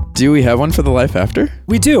money. Do we have one for the Life After?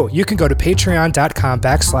 We do. You can go to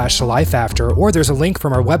patreon.com/thelifeafter, or there's a link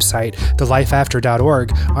from our website,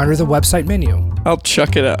 thelifeafter.org, under the website menu. I'll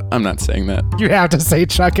chuck it out. I'm not saying that. You have to say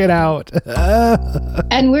chuck it out.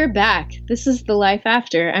 And we're back. This is The Life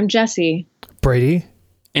After. I'm Jessie. Brady.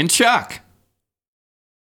 And Chuck.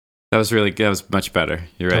 That was much better.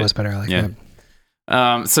 You're right. That was better. I like that.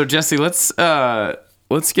 So Jesse, let's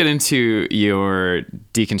get into your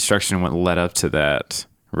deconstruction and what led up to that.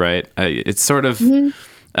 Right? It's sort of.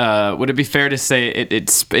 Would it be fair to say it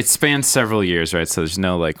spans several years, right? So there's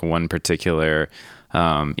no like one particular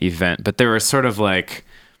event, but there were sort of like,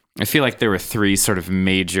 I feel like there were three sort of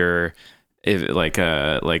major like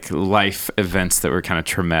life events that were kind of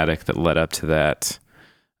traumatic that led up to that.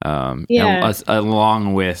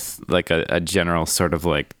 Along with like a general sort of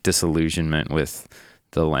like disillusionment with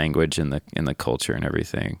the language and the culture and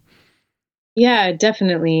everything. Yeah,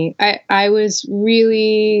 definitely. I was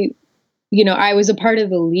really, I was a part of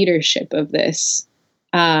the leadership of this.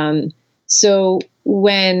 So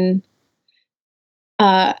when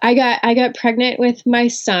I got pregnant with my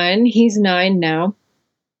son, he's 9 now,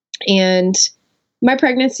 and my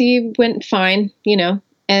pregnancy went fine,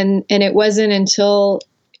 and it wasn't until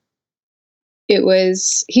he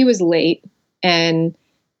was late, and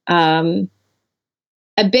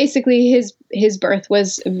basically his birth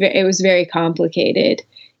was very complicated,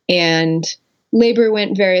 and labor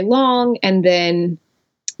went very long, and then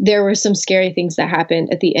there were some scary things that happened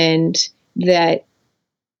at the end that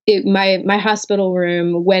my hospital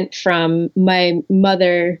room went from my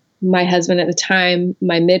mother, my husband at the time,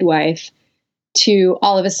 my midwife, to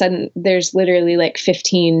all of a sudden there's literally like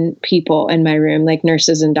 15 people in my room, like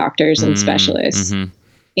nurses and doctors and specialists. Mm-hmm.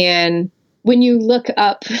 And when you look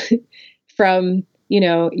up from,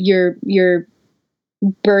 your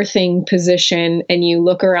birthing position and you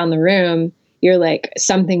look around the room, you're like,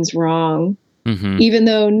 something's wrong. Mm-hmm. Even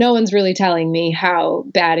though no one's really telling me how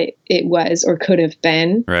bad it was or could have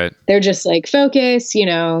been. Right. They're just like, focus,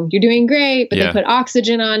 you're doing great, but they put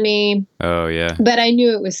oxygen on me. Oh, yeah. But I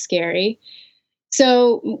knew it was scary.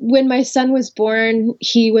 So when my son was born,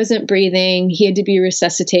 he wasn't breathing. He had to be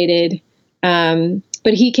resuscitated.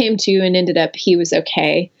 But he came to and ended up, he was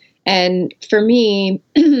okay. And for me,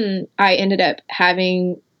 I ended up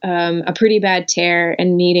having a pretty bad tear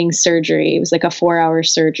and needing surgery. It was like a 4-hour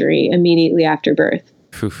surgery immediately after birth.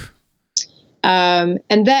 And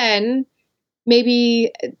then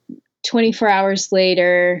maybe 24 hours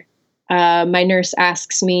later, my nurse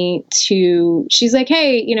asks me she's like,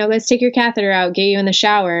 hey, let's take your catheter out, get you in the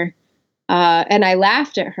shower. And I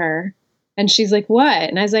laughed at her, and she's like, what?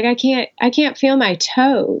 And I was like, I can't feel my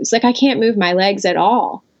toes. Like, I can't move my legs at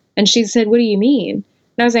all. And she said, what do you mean?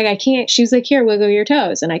 And I was like, I can't. She was like, here, wiggle your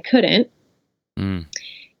toes. And I couldn't. Mm.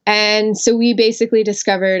 And so we basically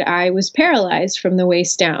discovered I was paralyzed from the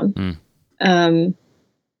waist down. Mm.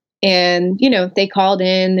 And, they called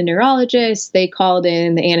in the neurologist, they called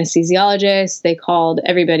in the anesthesiologist, they called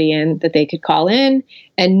everybody in that they could call in,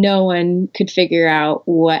 and no one could figure out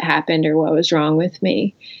what happened or what was wrong with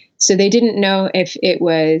me. So they didn't know if it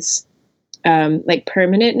was like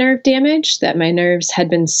permanent nerve damage, that my nerves had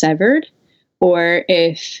been severed, or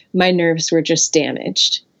if my nerves were just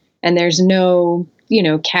damaged. And there's no,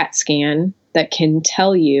 CAT scan that can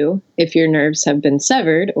tell you if your nerves have been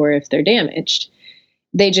severed or if they're damaged.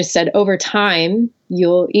 They just said over time,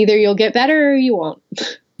 you'll get better or you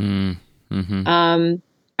won't. Mm-hmm.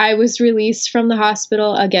 I was released from the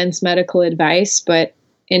hospital against medical advice, but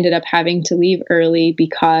ended up having to leave early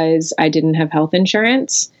because I didn't have health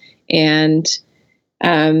insurance and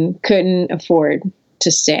couldn't afford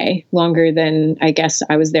to stay longer than, I guess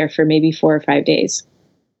I was there for maybe 4 or 5 days.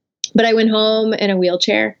 But I went home in a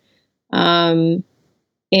wheelchair.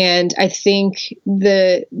 And I think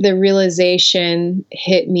the realization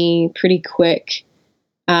hit me pretty quick.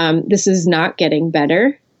 This is not getting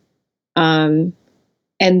better. And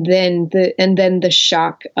then the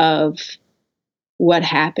shock of what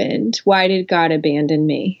happened. Why did God abandon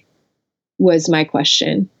me? Was my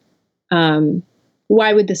question.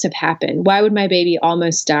 Why would this have happened? Why would my baby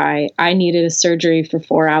almost die? I needed a surgery for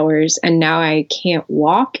 4 hours, and now I can't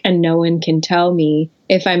walk, and no one can tell me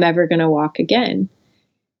if I'm ever going to walk again.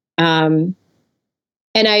 And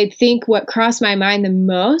I think what crossed my mind the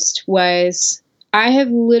most was I have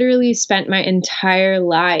literally spent my entire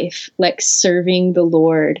life like serving the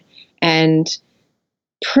Lord and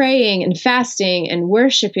praying and fasting and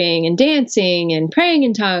worshiping and dancing and praying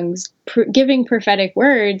in tongues, giving prophetic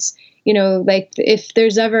words. Like if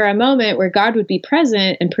there's ever a moment where God would be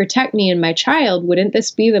present and protect me and my child, wouldn't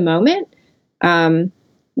this be the moment?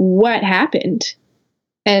 What happened?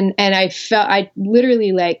 And I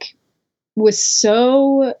literally like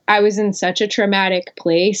I was in such a traumatic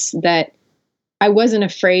place that I wasn't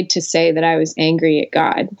afraid to say that I was angry at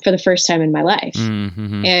God for the first time in my life.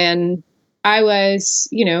 Mm-hmm. And I was,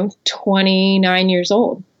 29 years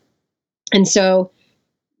old. And so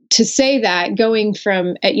to say that, going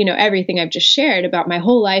from, everything I've just shared about my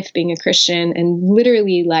whole life being a Christian and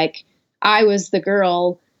literally like I was the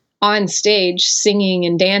girl on stage singing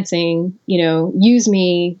and dancing, use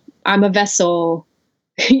me, I'm a vessel,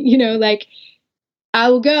 like, I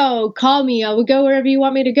will go, call me, I will go wherever you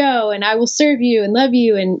want me to go, and I will serve you and love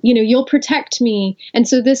you, and, you'll protect me. And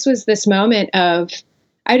so this was this moment of,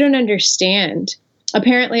 I don't understand.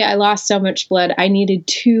 Apparently I lost so much blood, I needed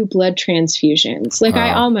 2 blood transfusions. Like,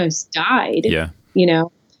 I almost died. Yeah.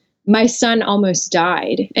 My son almost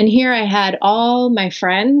died. And here I had all my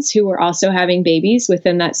friends who were also having babies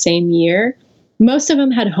within that same year. Most of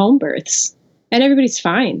them had home births, and everybody's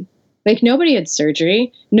fine. Like, nobody had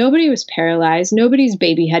surgery. Nobody was paralyzed. Nobody's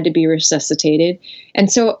baby had to be resuscitated.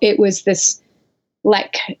 And so it was this,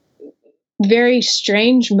 like, very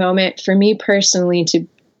strange moment for me personally to,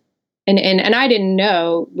 and I didn't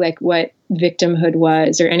know, like, what victimhood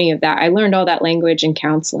was or any of that. I learned all that language in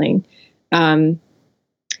counseling.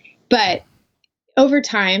 But over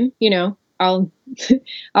time, I'll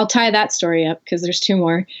tie that story up because there's 2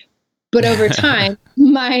 more. But over time,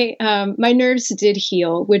 my nerves did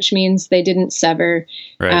heal, which means they didn't sever.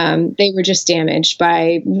 Right. They were just damaged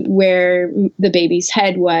by where the baby's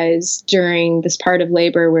head was during this part of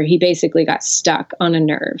labor where he basically got stuck on a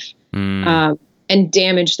nerve and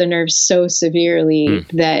damaged the nerve so severely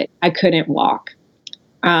that I couldn't walk.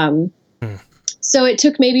 So it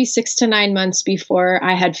took maybe 6 to 9 months before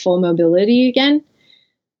I had full mobility again.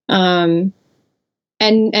 And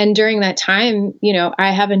during that time,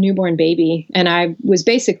 I have a newborn baby, and I was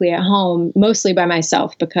basically at home mostly by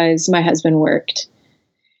myself because my husband worked.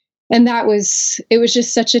 And it was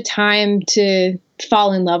just such a time to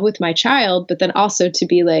fall in love with my child, but then also to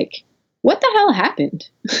be like, what the hell happened?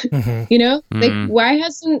 Like, why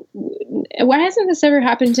hasn't this ever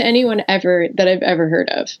happened to anyone ever that I've ever heard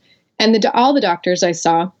of? And all the doctors I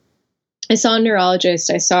saw a neurologist.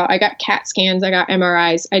 I got CAT scans. I got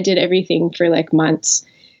MRIs. I did everything for like months.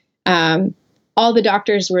 All the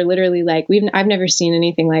doctors were literally like, I've never seen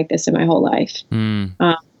anything like this in my whole life.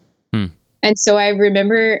 And so I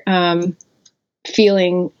remember, I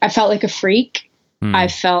felt like a freak. I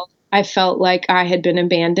felt like I had been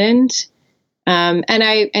abandoned. And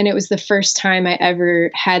it was the first time I ever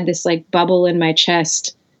had this like bubble in my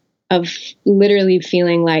chest of literally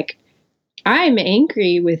feeling like, I'm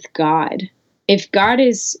angry with God. If God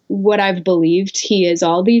is what I've believed he is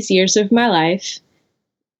all these years of my life,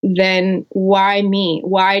 then why me?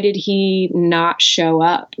 Why did he not show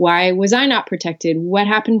up? Why was I not protected? What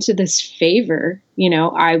happened to this favor?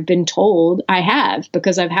 I've been told I have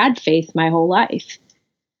because I've had faith my whole life.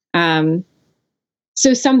 So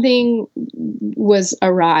something was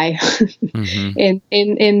awry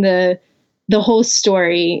in the whole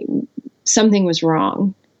story. Something was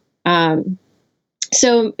wrong.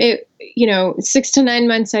 So it, 6 to 9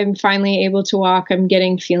 months, I'm finally able to walk. I'm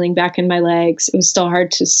getting feeling back in my legs. It was still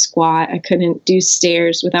hard to squat. I couldn't do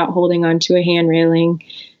stairs without holding onto a hand railing.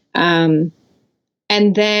 And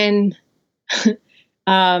then,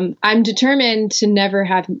 I'm determined to never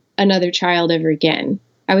have another child ever again.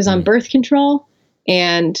 I was on birth control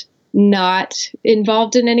and not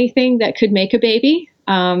involved in anything that could make a baby,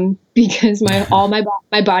 because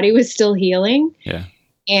my body was still healing. Yeah.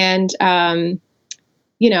 And, and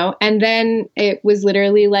then it was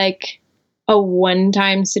literally like a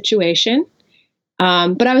one-time situation.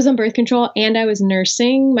 But I was on birth control and I was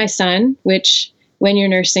nursing my son, which when you're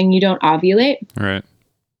nursing, you don't ovulate. Right.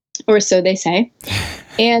 Or so they say.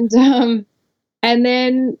 And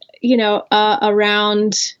then,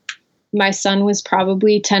 around my son was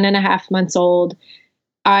probably 10 and a half months old.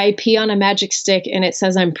 I pee on a magic stick and it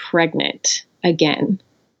says I'm pregnant again.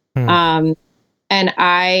 And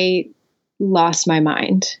I lost my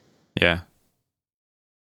mind. Yeah.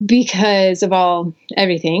 Because of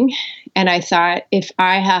everything. And I thought, if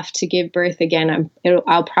I have to give birth again,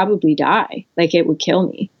 I'll probably die. Like, it would kill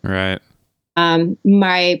me. Right.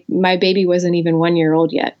 My baby wasn't even 1 year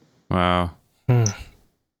old yet. Wow.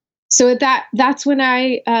 So that's when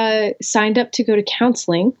I signed up to go to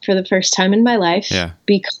counseling for the first time in my life. Yeah.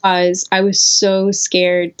 Because I was so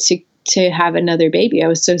scared to have another baby. I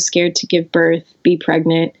was so scared to give birth, be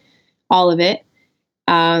pregnant, all of it.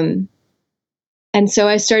 And so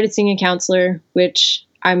I started seeing a counselor, which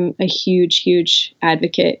I'm a huge, huge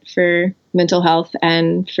advocate for mental health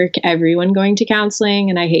and for everyone going to counseling.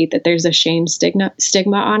 And I hate that there's a shame stigma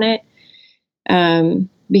on it,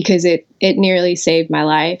 because it nearly saved my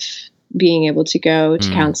life being able to go to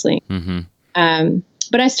counseling.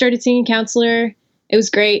 But I started seeing a counselor. It was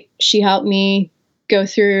great. She helped me go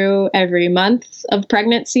through every month of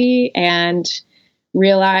pregnancy and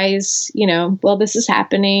realize, well, this is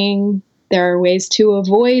happening. There are ways to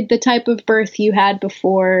avoid the type of birth you had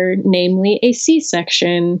before, namely a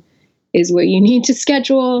C-section. is what you need to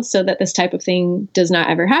schedule so that this type of thing does not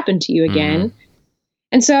ever happen to you again. Mm-hmm.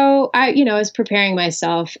 And so I was preparing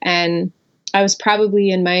myself, and I was probably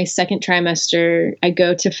in my second trimester. I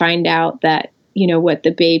go to find out that, what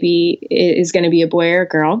the baby is going to be, a boy or a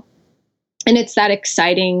girl. And it's that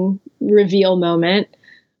exciting reveal moment.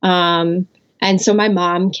 And so my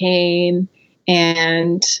mom came,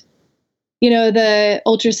 and, the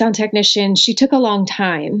ultrasound technician, she took a long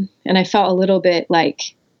time, and I felt a little bit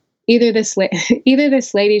like either this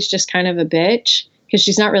lady's just kind of a bitch because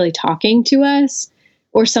she's not really talking to us,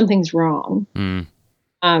 or something's wrong.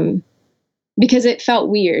 Because it felt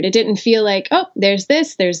weird. It didn't feel like, oh, there's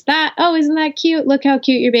this, there's that. Oh, isn't that cute? Look how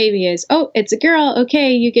cute your baby is. Oh, it's a girl.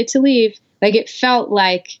 Okay, you get to leave. Like, it felt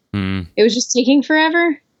like it was just taking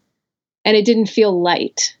forever, and it didn't feel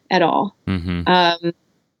light at all.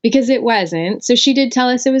 Because it wasn't. So she did tell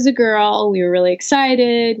us it was a girl. We were really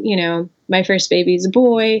excited. My first baby's a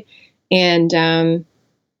boy. And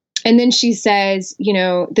then she says,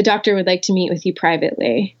 the doctor would like to meet with you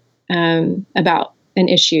privately about an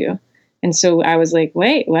issue. And so I was like,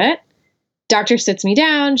 wait, what? Doctor sits me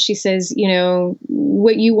down. She says,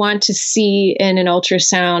 what you want to see in an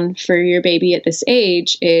ultrasound for your baby at this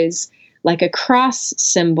age is like a cross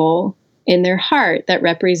symbol in their heart that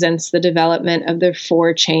represents the development of the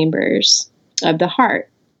 4 chambers of the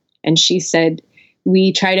heart. And she said,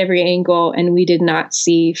 we tried every angle and we did not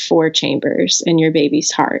see 4 chambers in your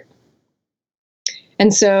baby's heart.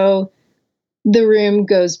 And so the room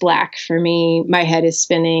goes black for me. My head is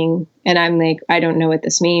spinning, and I'm like, I don't know what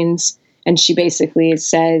this means. And she basically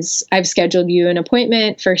says, I've scheduled you an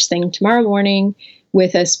appointment first thing tomorrow morning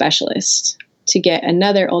with a specialist to get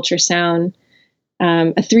another ultrasound,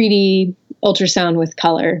 a 3D ultrasound with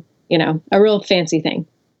color, a real fancy thing.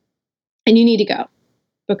 And you need to go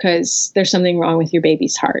because there's something wrong with your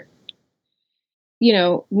baby's heart.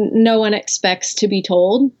 No one expects to be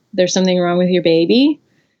told there's something wrong with your baby.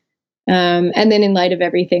 And then in light of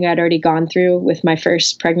everything I'd already gone through with my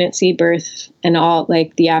first pregnancy, birth, and all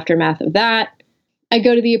like the aftermath of that, I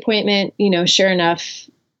go to the appointment, sure enough,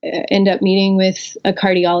 end up meeting with a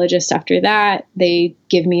cardiologist after that. They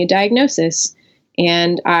give me a diagnosis,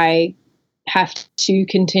 and I have to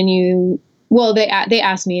continue. Well, they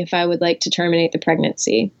asked me if I would like to terminate the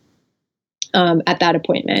pregnancy at that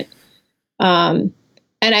appointment. And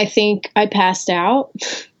I think I passed out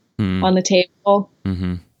on the table.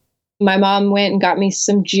 Mm-hmm. My mom went and got me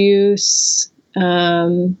some juice.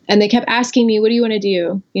 And they kept asking me, what do you want to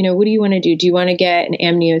do? What do you want to do? Do you want to get an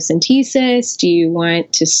amniocentesis? Do you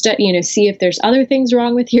want to see if there's other things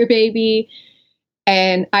wrong with your baby?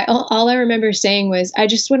 And all I remember saying was, I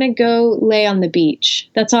just want to go lay on the beach.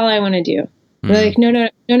 That's all I want to do. They're like,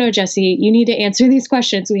 no, Jessie, you need to answer these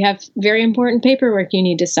questions. We have very important paperwork you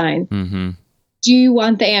need to sign. Mm-hmm. Do you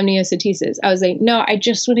want the amniocentesis? I was like, no, I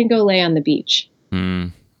just want to go lay on the beach.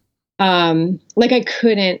 Like I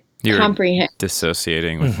couldn't comprehend.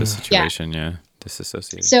 Dissociating with the situation. Yeah.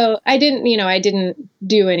 Disassociating. So I didn't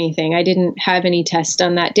do anything. I didn't have any tests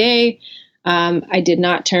done that day. I did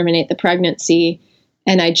not terminate the pregnancy.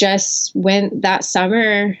 And I just went that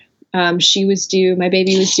summer. My baby was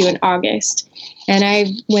due in August. And I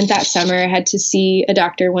went that summer. I had to see a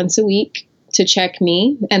doctor once a week to check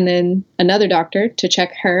me, and then another doctor to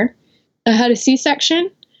check her. I had a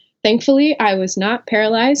C-section. Thankfully, I was not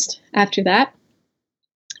paralyzed after that.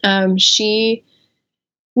 She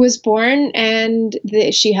was born, and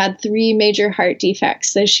she had 3 major heart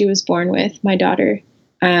defects that she was born with. My daughter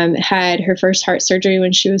had her first heart surgery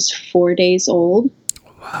when she was 4 days old.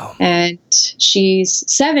 Wow. And she's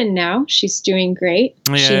 7 now. She's doing great.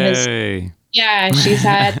 Yay. She's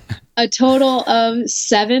had a total of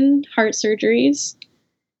 7 heart surgeries.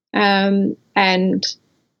 And,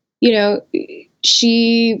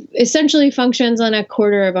 she essentially functions on a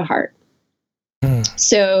quarter of a heart.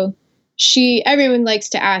 So everyone likes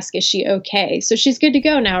to ask, is she okay? So she's good to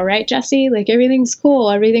go now, right, Jessie? Like everything's cool.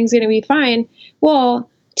 Everything's going to be fine. Well,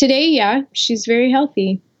 today, she's very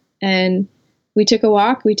healthy. And we took a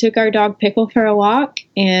walk. We took our dog Pickle for a walk,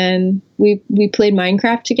 and we played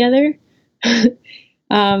Minecraft together.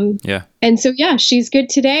 And so, she's good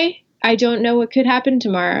today. I don't know what could happen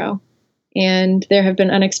tomorrow. And there have been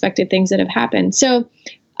unexpected things that have happened. So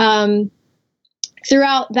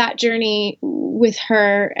throughout that journey with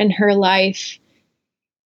her and her life,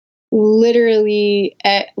 literally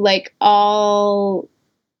all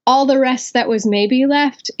the rest that was maybe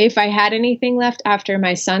left, if I had anything left after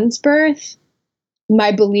my son's birth, my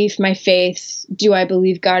belief, my faith, do I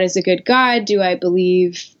believe God is a good God? Do I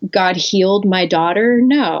believe God healed my daughter?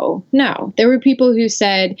 No. There were people who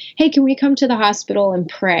said, hey, can we come to the hospital and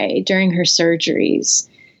pray during her surgeries?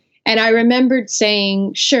 And I remembered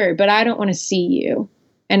saying, sure, but I don't want to see you.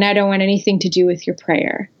 And I don't want anything to do with your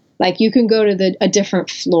prayer. Like, you can go to a different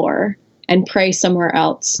floor and pray somewhere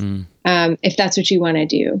else, if that's what you want to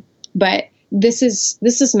do. But this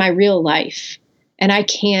is my real life. And I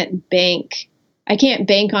can't bank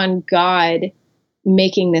on God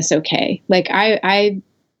making this okay. Like, I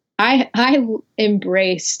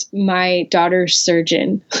embraced my daughter's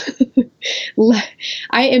surgeon.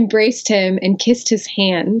 I embraced him and kissed his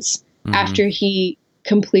hands after he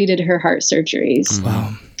completed her heart surgeries.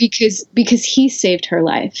 Wow. Because he saved her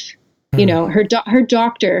life. You know, her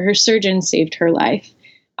doctor, her surgeon saved her life.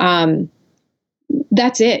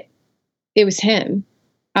 That's it. It was him.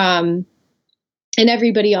 And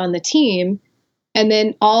everybody on the team. And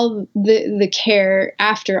then all the care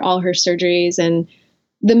after all her surgeries and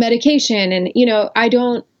the medication. And, you know, I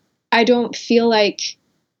don't feel like,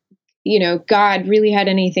 you know, God really had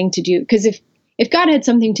anything to do. Because if God had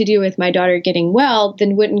something to do with my daughter getting well,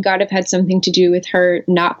 then wouldn't God have had something to do with her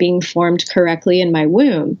not being formed correctly in my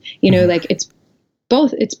womb? You know, like, it's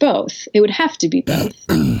both. It would have to be both.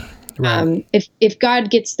 Right. If God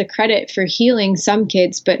gets the credit for healing some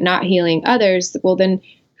kids but not healing others, well, then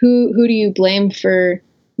who do you blame for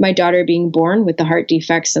my daughter being born with the heart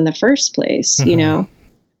defects in the first place? You know,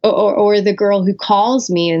 or the girl who calls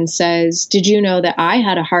me and says, "Did you know that I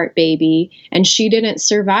had a heart baby and she didn't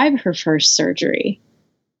survive her first surgery?"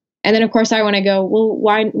 And then, of course, I want to go, well,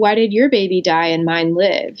 why did your baby die and mine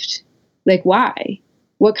lived? Like, why?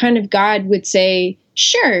 What kind of God would say,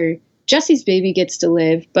 sure, Jessie's baby gets to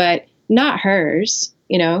live, but not hers?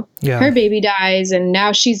 You know, her baby dies and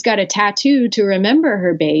now she's got a tattoo to remember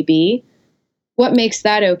her baby. What makes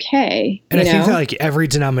that okay? And I think that, like, every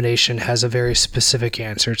denomination has a very specific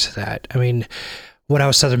answer to that. I mean, when I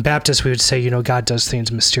was Southern Baptist, we would say, you know, God does things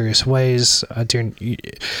in mysterious ways. But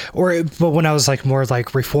when I was like more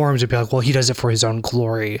like Reformed, it'd be like, well, he does it for his own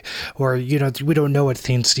glory. Or, you know, we don't know what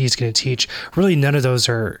things he's going to teach. Really, none of those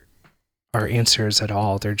are answers at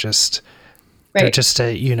all. They're just... Right. They're just,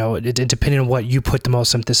 you know, depending on what you put the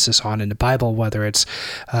most emphasis on in the Bible, whether it's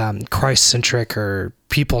Christ-centric or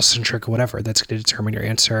people-centric or whatever, that's going to determine your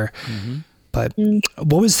answer. But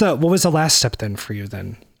what was the last step then for you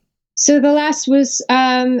then? So the last was,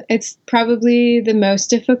 it's probably the most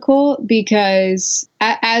difficult because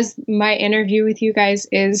as my interview with you guys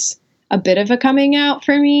is a bit of a coming out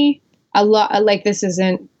for me, a lot, like, this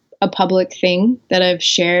isn't a public thing that I've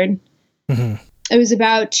shared. It was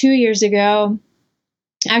about 2 years ago.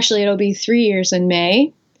 Actually, it'll be 3 years in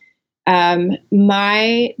May.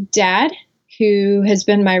 My dad, who has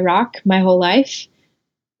been my rock my whole life,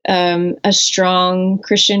 a strong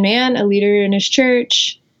Christian man, a leader in his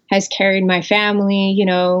church, has carried my family, you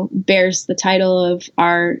know, bears the title of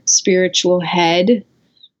our spiritual head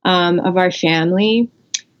of our family.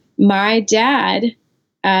 My dad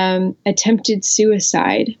attempted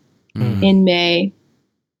suicide in May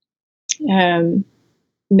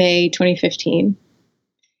 2015.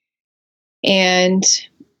 And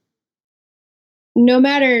no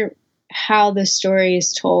matter how the story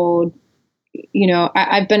is told, you know,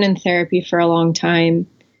 I've been in therapy for a long time.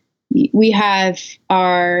 We have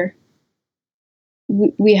our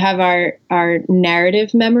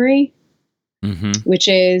narrative memory, which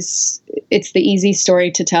is, it's the easy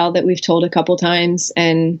story to tell that we've told a couple times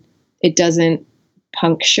and it doesn't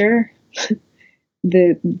puncture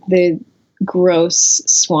the gross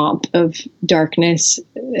swamp of darkness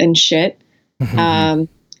and shit.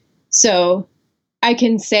 So I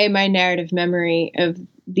can say my narrative memory of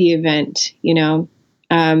the event, you know,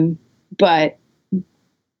 but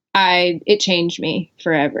it changed me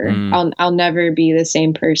forever. I'll never be the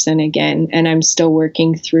same person again. And I'm still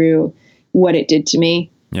working through what it did to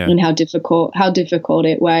me and how difficult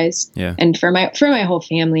it was. And for my whole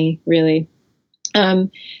family, really.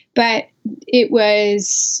 But it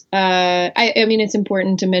was, I mean, it's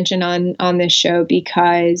important to mention on this show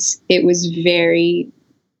because it was very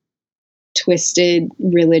twisted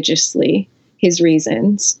religiously, his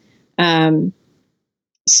reasons.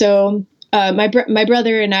 So my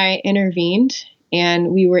brother and I intervened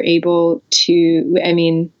and we were able to, I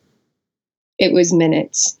mean, it was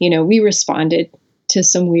minutes, you know, we responded to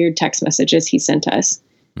some weird text messages he sent us.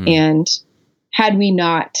 And had we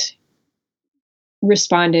not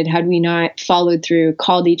responded, had we not followed through,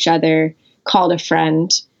 called each other, called a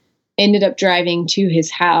friend, ended up driving to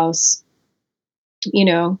his house, you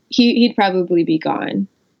know, he'd probably be gone.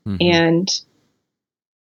 And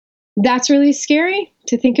that's really scary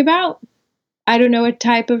to think about. I don't know what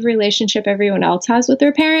type of relationship everyone else has with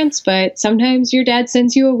their parents, but sometimes your dad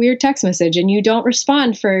sends you a weird text message and you don't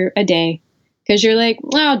respond for a day because you're like,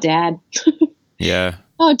 oh, Dad.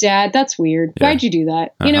 Oh, Dad, that's weird. Yeah. Why'd you do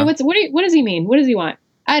that? You know, what does he mean? What does he want?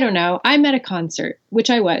 I don't know. I'm at a concert,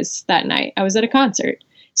 which I was that night. I was at a concert.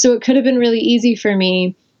 So it could have been really easy for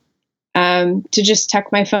me to just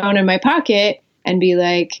tuck my phone in my pocket and be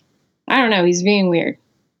like, I don't know, he's being weird.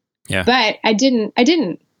 Yeah. But I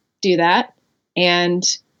didn't do that. And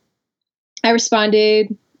I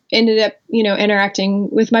responded, ended up, interacting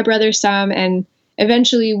with my brother some, and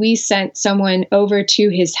eventually we sent someone over to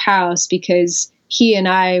his house because he and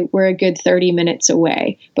I were a good 30 minutes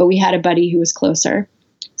away, but we had a buddy who was closer.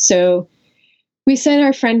 So we sent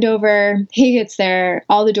our friend over. He gets there,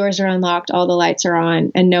 all the doors are unlocked, all the lights are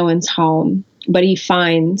on, and no one's home. But he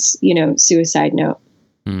finds, suicide note.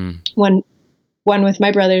 One with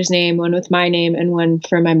my brother's name, one with my name, and one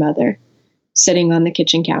for my mother, sitting on the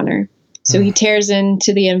kitchen counter. So he tears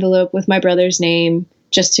into the envelope with my brother's name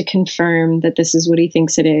just to confirm that this is what he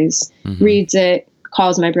thinks it is. Reads it,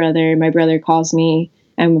 calls my brother calls me,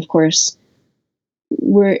 and of course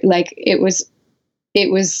we're like, it was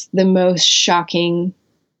the most shocking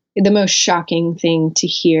thing to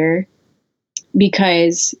hear,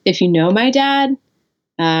 because if you know my dad,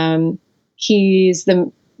 he's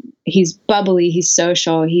bubbly, he's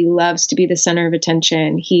social, he loves to be the center of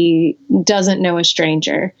attention, he doesn't know a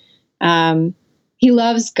stranger, he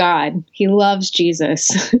loves God, he loves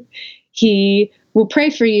Jesus. He will pray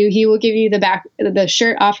for you, he will give you the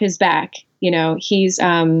shirt off his back. He's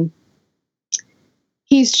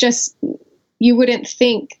just, you wouldn't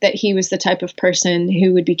think that he was the type of person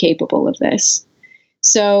who would be capable of this.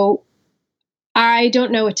 So I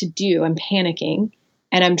don't know what to do. I'm panicking,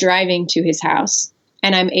 and I'm driving to his house,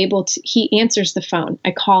 and I'm able to, he answers the phone.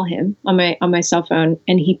 I call him on my cell phone,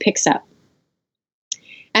 and he picks up.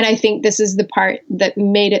 And I think this is the part that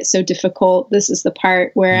made it so difficult. This is the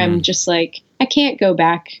part where I'm just like, I can't go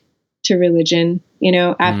back to religion,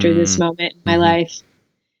 after this moment in my life.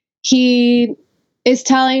 He is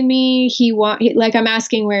telling me I'm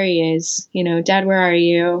asking where he is, Dad, where are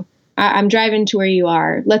you? I'm driving to where you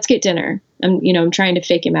are. Let's get dinner. I'm trying to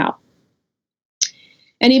fake him out.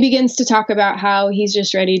 And he begins to talk about how he's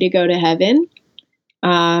just ready to go to heaven.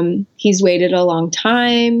 He's waited a long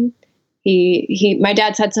time. My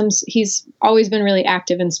dad's he's always been really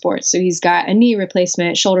active in sports. So he's got a knee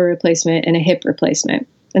replacement, shoulder replacement, and a hip replacement.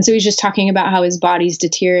 And so he's just talking about how his body's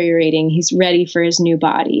deteriorating. He's ready for his new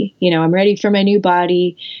body. I'm ready for my new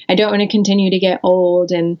body. I don't want to continue to get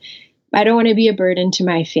old, and I don't want to be a burden to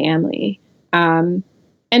my family. And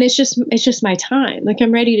it's just my time. Like,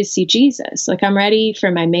 I'm ready to see Jesus. Like, I'm ready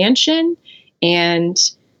for my mansion, and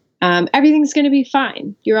everything's going to be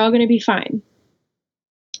fine. You're all going to be fine.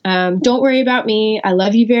 Don't worry about me. I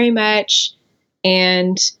love you very much.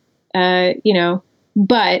 And,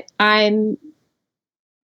 but I'm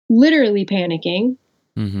literally panicking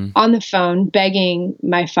on the phone, begging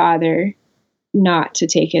my father not to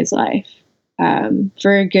take his life,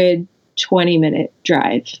 for a good 20-minute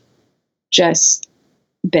drive, just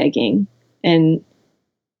begging. And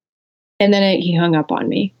then he hung up on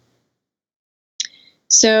me.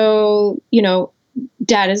 So,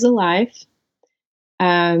 Dad is alive.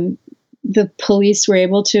 The police were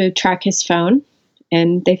able to track his phone,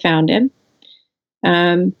 and they found him.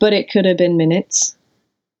 But it could have been minutes.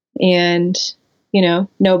 And,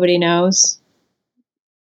 nobody knows.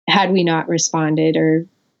 Had we not responded, or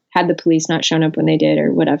had the police not shown up when they did,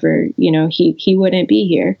 or whatever, he wouldn't be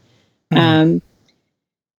here.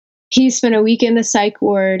 He spent a week in the psych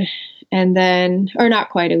ward, and then, or not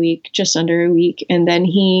quite a week, just under a week. And then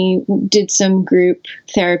he did some group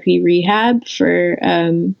therapy rehab for,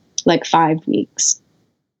 5 weeks.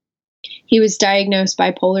 He was diagnosed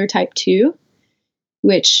bipolar type 2,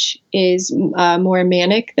 which is more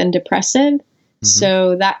manic than depressive.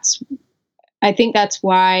 So I think that's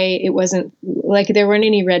why it wasn't like there weren't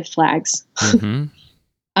any red flags. The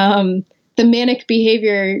manic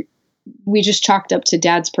behavior we just chalked up to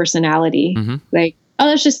Dad's personality. Like, oh,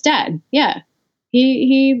 that's just Dad. Yeah.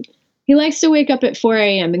 He likes to wake up at 4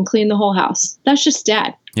 a.m. and clean the whole house. That's just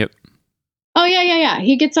Dad. Yep. Oh, yeah.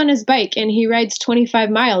 He gets on his bike and he rides 25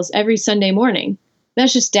 miles every Sunday morning.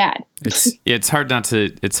 That's just Dad. It's hard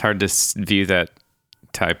to view that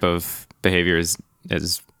type of behavior as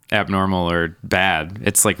abnormal or bad.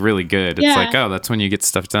 It's like really good. It's like, oh, that's when you get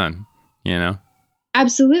stuff done,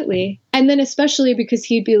 Absolutely. And then especially because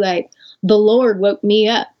he'd be like, the Lord woke me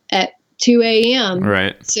up at 2 a.m.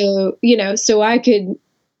 Right. So, so I could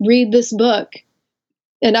read this book,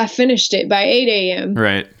 and I finished it by 8 a.m.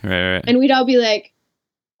 Right. And we'd all be like,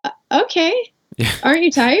 okay, yeah. Aren't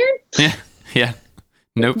you tired? Yeah.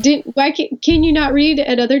 Nope. Why can you not read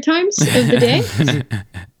at other times of the day?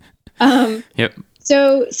 Yep.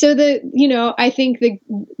 So I think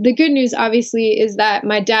the good news obviously is that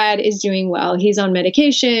my dad is doing well. He's on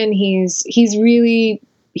medication. He's really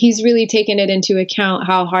taken it into account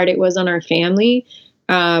how hard it was on our family.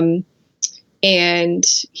 And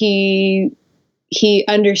he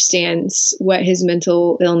understands what his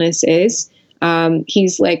mental illness is.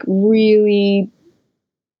 He's like really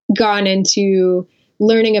gone into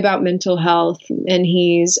learning about mental health, and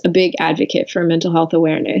he's a big advocate for mental health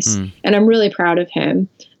awareness. And I'm really proud of him.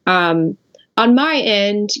 On my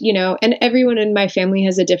end, and everyone in my family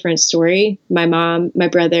has a different story. My mom, my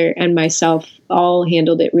brother, and myself all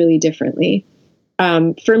handled it really differently.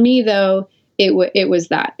 For me, though, it was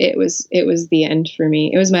the end for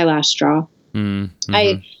me. It was my last straw.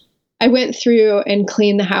 Mm-hmm. I went through and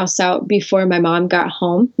cleaned the house out before my mom got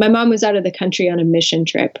home. My mom was out of the country on a mission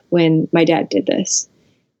trip when my dad did this.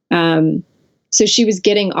 So she was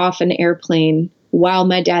getting off an airplane while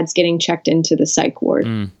my dad's getting checked into the psych ward.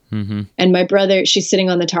 Mm-hmm. And my brother, she's sitting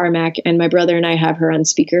on the tarmac, and my brother and I have her on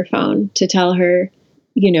speakerphone to tell her,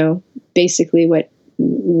 basically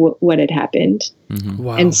what had happened. Mm-hmm.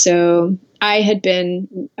 Wow. And so I had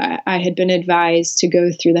been advised to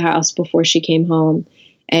go through the house before she came home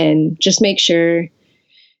and just make sure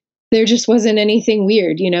there just wasn't anything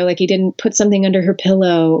weird, like he didn't put something under her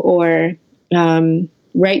pillow or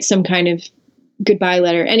write some kind of goodbye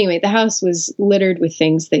letter. Anyway, the house was littered with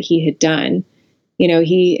things that he had done.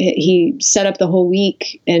 He set up the whole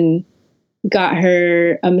week and got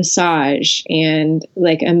her a massage and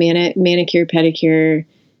like a manicure, pedicure.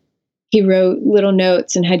 He wrote little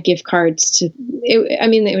notes and had gift cards to it. I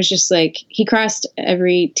mean, it was just like he crossed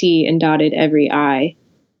every T and dotted every I.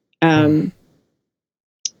 And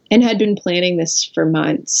had been planning this for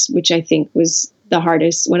months, which I think was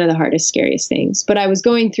one of the hardest, scariest things. But I was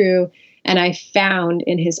going through and I found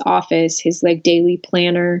in his office, his like daily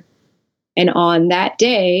planner. And on that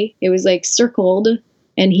day, it was like circled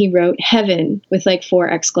and he wrote heaven with like 4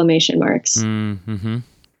 exclamation marks. Mm-hmm.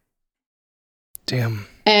 Damn.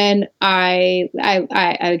 And I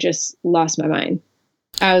just lost my mind.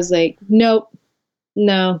 I was like, nope,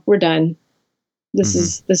 no, we're done. This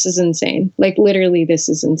is insane. Like literally, this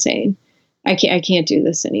is insane. I can't do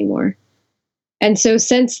this anymore. And so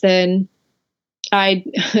since then, I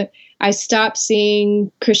stopped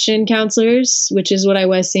seeing Christian counselors, which is what I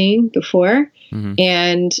was seeing before. Mm-hmm.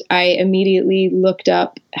 And I immediately looked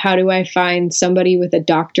up, how do I find somebody with a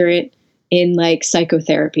doctorate in like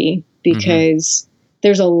psychotherapy? Because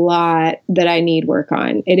there's a lot that I need work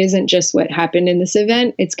on. It isn't just what happened in this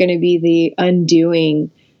event. It's going to be the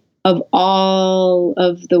undoing of all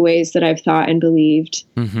of the ways that I've thought and believed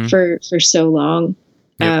for so long.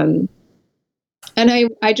 Yep. And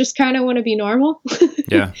I just kind of want to be normal.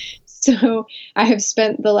 Yeah. So I have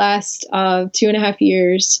spent the last 2.5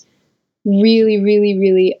 years really, really,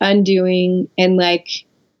 really undoing and like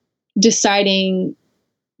deciding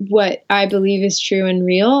what I believe is true and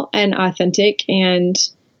real and authentic and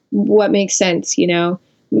what makes sense.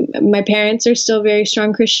 My parents are still very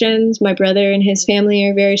strong Christians. My brother and his family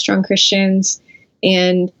are very strong Christians,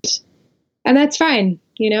 and that's fine.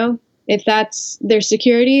 If that's their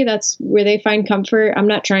security, that's where they find comfort. I'm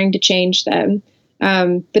not trying to change them.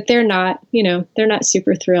 But they're not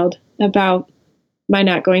super thrilled about my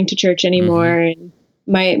not going to church anymore and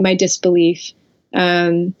my disbelief.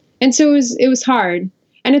 And so it was hard.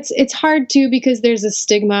 And it's hard too, because there's a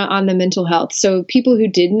stigma on the mental health. So people who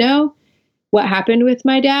did know what happened with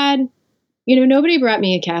my dad, nobody brought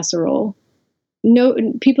me a casserole. No,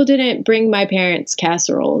 people didn't bring my parents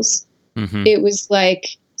casseroles. Mm-hmm. It was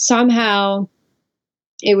like somehow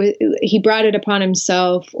he brought it upon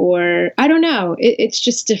himself, or I don't know. It's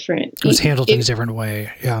just different. It was handled in a different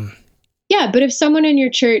way. Yeah. Yeah. But if someone in your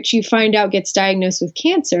church you find out gets diagnosed with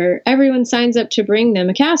cancer, everyone signs up to bring them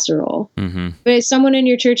a casserole. Mm-hmm. But if someone in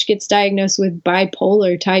your church gets diagnosed with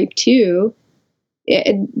bipolar type 2,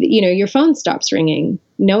 your phone stops ringing.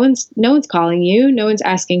 No one's calling you. No one's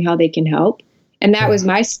asking how they can help. And that was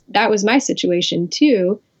my situation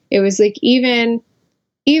too. It was like, even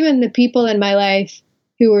the people in my life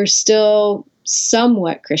who were still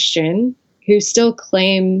somewhat Christian, who still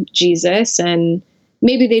claim Jesus, and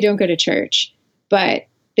maybe they don't go to church, but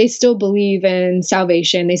they still believe in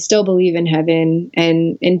salvation. They still believe in heaven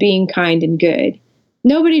and being kind and good.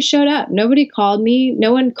 Nobody showed up. Nobody called me.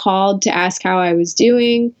 No one called to ask how I was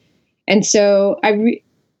doing. And so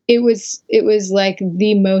it was like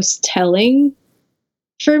the most telling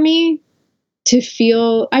for me to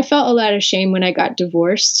feel. I felt a lot of shame when I got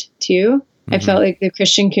divorced too. I felt like the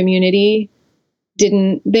Christian community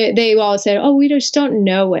they all said, oh, we just don't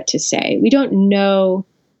know what to say. We don't know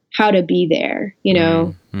how to be there. You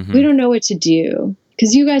know, Mm-hmm. we don't know what to do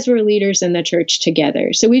because you guys were leaders in the church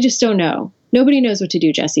together. So we just don't know. Nobody knows what to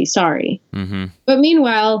do, Jesse. Sorry. Mm-hmm. But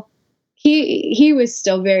meanwhile, he was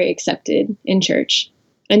still very accepted in church.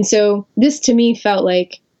 And so this to me felt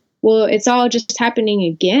like, well, it's all just happening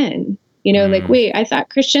again. You know, like, wait, I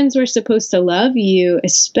thought Christians were supposed to love you,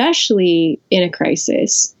 especially in a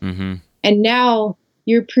crisis. Mm-hmm. And now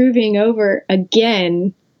you're proving over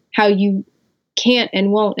again how you can't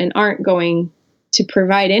and won't and aren't going to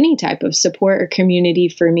provide any type of support or community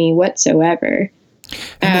for me whatsoever.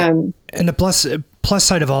 And the plus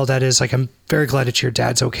side of all that is, like, I'm very glad that your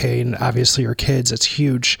dad's okay, and obviously your kids. It's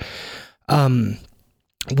huge.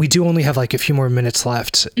 We do only have like a few more minutes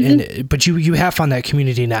left, but you have found that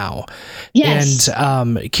community now. Yes.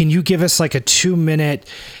 And can you give us like a 2-minute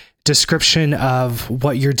description of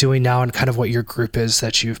what you're doing now and kind of what your group is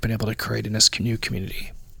that you've been able to create in this new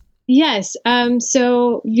community? Yes.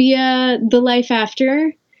 So via the Life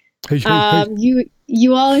After,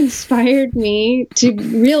 you all inspired me to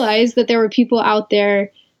realize that there were people out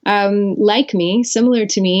there like me, similar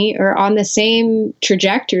to me, or on the same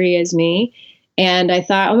trajectory as me. And I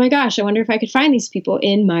thought, oh my gosh, I wonder if I could find these people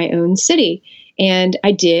in my own city. And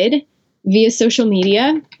I did via social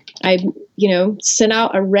media. I, sent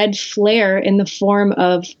out a red flare in the form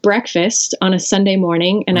of breakfast on a Sunday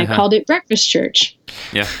morning, and I called it Breakfast Church.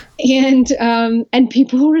 Yeah. And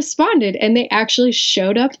people responded, and they actually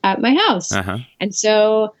showed up at my house. And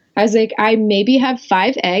so I was like, I maybe have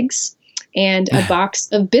 5 eggs and a box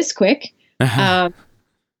of Bisquick.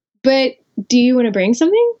 But do you want to bring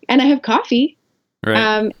something? And I have coffee.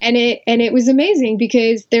 Right. And it was amazing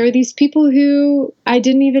because there were these people who I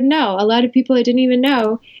didn't even know, a lot of people I didn't even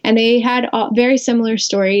know, and they had very similar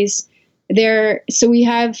stories there. So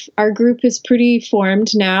our group is pretty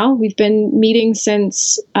formed now. We've been meeting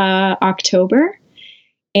since October,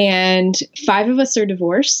 and 5 of us are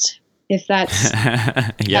divorced, if that's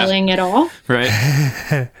telling at all.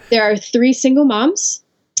 Right. There are 3 single moms.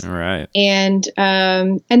 All right. And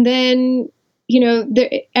then,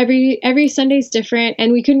 every Sunday's different,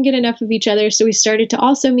 and we couldn't get enough of each other. So we started to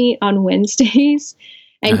also meet on Wednesdays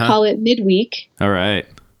and call it midweek. All right.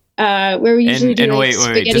 Where we usually do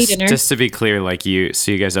spaghetti dinner. Just to be clear,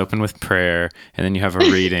 so you guys open with prayer, and then you have a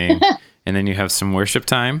reading, and then you have some worship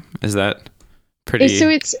time. Is that pretty? So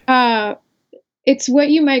it's what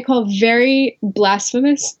you might call very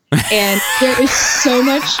blasphemous, and there is so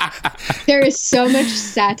much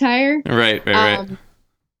satire. Right.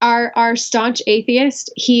 Our staunch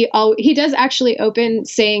atheist, he does actually open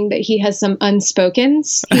saying that he has some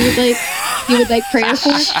unspokens. He would like prayer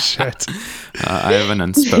for. Shit. I have an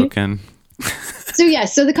unspoken.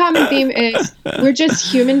 So the common theme is we're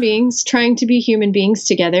just human beings trying to be human beings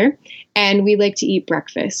together, and we like to eat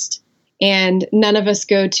breakfast. And none of us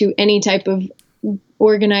go to any type of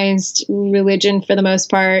organized religion for the most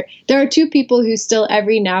part. There are 2 people who still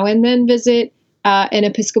every now and then visit an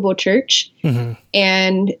Episcopal church,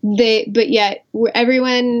 and but yet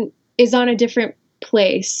everyone is on a different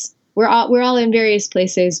place. We're all in various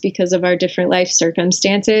places because of our different life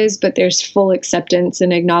circumstances, but there's full acceptance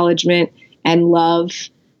and acknowledgement and love,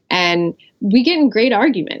 and we get in great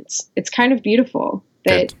arguments. It's kind of beautiful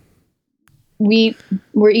that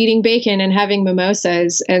we're eating bacon and having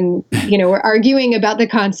mimosas, and we're arguing about the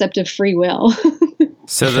concept of free will.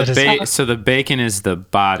 So the bacon is the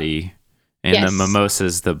body, and yes. the mimosa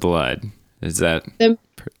is the blood. Is that?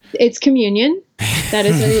 It's communion. That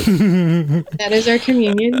is our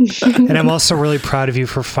communion. And I'm also really proud of you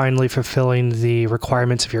for finally fulfilling the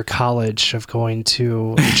requirements of your college of going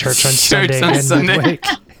to church on Sunday and midweek.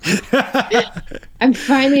 I'm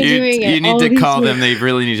finally doing it. You need to call them. They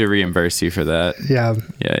really need to reimburse you for that. Yeah.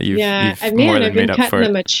 You've more than I've been made up cutting for it.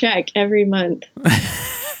 them a check every month.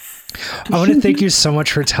 I want to thank you so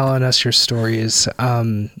much for telling us your stories.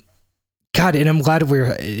 God, and I'm glad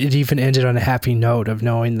it even ended on a happy note of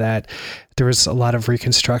knowing that there was a lot of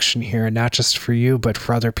reconstruction here, and not just for you, but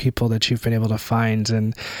for other people that you've been able to find.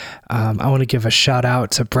 And I want to give a shout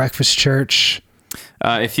out to Breakfast Church.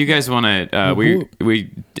 If you guys want to,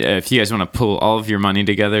 if you guys want to pull all of your money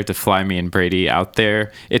together to fly me and Brady out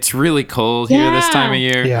there, it's really cold here this time of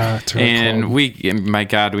year. Yeah, it's really cold. My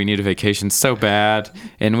God, we need a vacation so bad,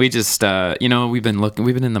 and we just, we've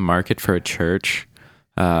been in the market for a church.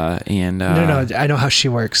 No, I know how she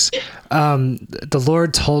works. The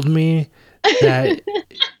Lord told me that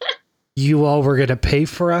you all were going to pay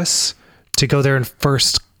for us to go there in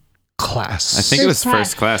first class. I think it was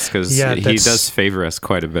first class because he does favor us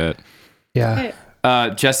quite a bit. Yeah.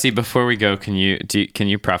 Jesse, before we go, can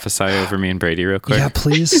you prophesy over me and Brady real quick? Yeah,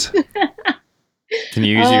 please. Can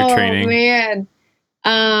you use your training? Oh man.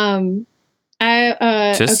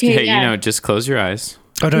 Just close your eyes.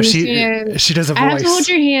 Oh no, she does a voice. I have to hold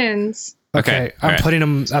your hands. Okay, I'm putting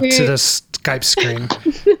them up to the Skype screen.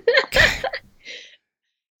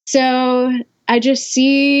 So I just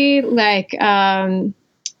see I'm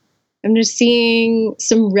just seeing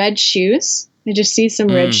some red shoes. I just see some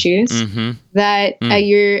red shoes that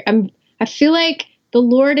I feel like the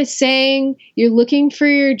Lord is saying you're looking for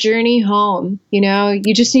your journey home.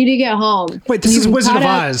 You just need to get home. Wait, this is Wizard of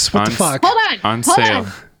Oz. What the fuck? Hold on. On sale.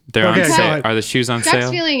 They're on sale. Are the shoes on sale?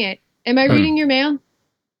 Chuck's feeling it. Am I reading your mail?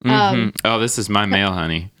 This is my mail,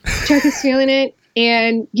 honey. Chuck is feeling it.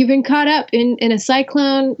 And you've been caught up in a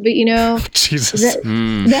cyclone, but Jesus.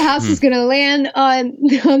 The house is going to land on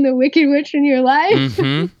the Wicked Witch in your life.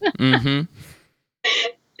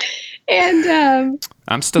 And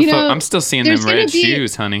I'm still seeing them red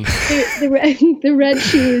shoes, honey. The red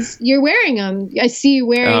shoes. You're wearing them. I see you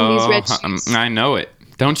wearing these red shoes. I know it.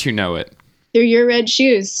 Don't you know it? They're your red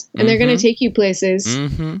shoes, and they're going to take you places.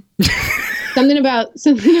 Something about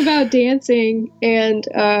dancing and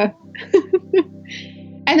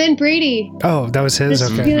and then Brady. Oh, that was his.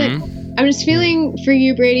 Okay. I'm just feeling for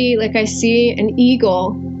you, Brady. Like I see an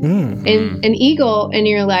eagle, an eagle in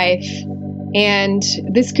your life, and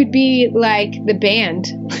this could be like the band.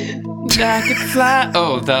 I could fly.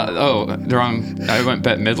 The wrong. I went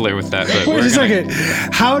Bette Midler with that. But wait a second.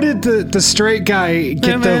 How did the straight guy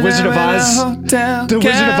get the Wizard of Oz? The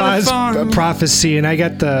Wizard of Oz prophecy, and I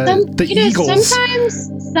got the eagles.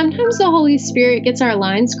 Sometimes the Holy Spirit gets our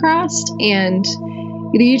lines crossed, and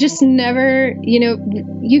you just never.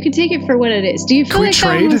 You can take it for what it is. Do you feel like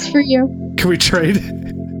that one was for you? Can we trade?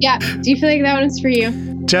 Yeah. Do you feel like that one is for you?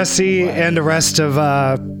 Jesse and the rest of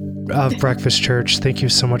Breakfast Church, thank you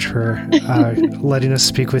so much for letting us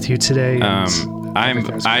speak with you today.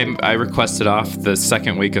 I requested off the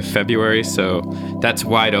second week of February, so that's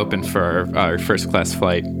wide open for our first class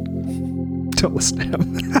flight. Don't listen to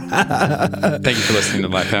him. Thank you for listening to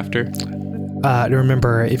Life After.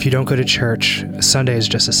 Remember, if you don't go to church, Sunday is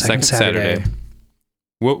just a second Saturday.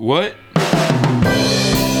 What?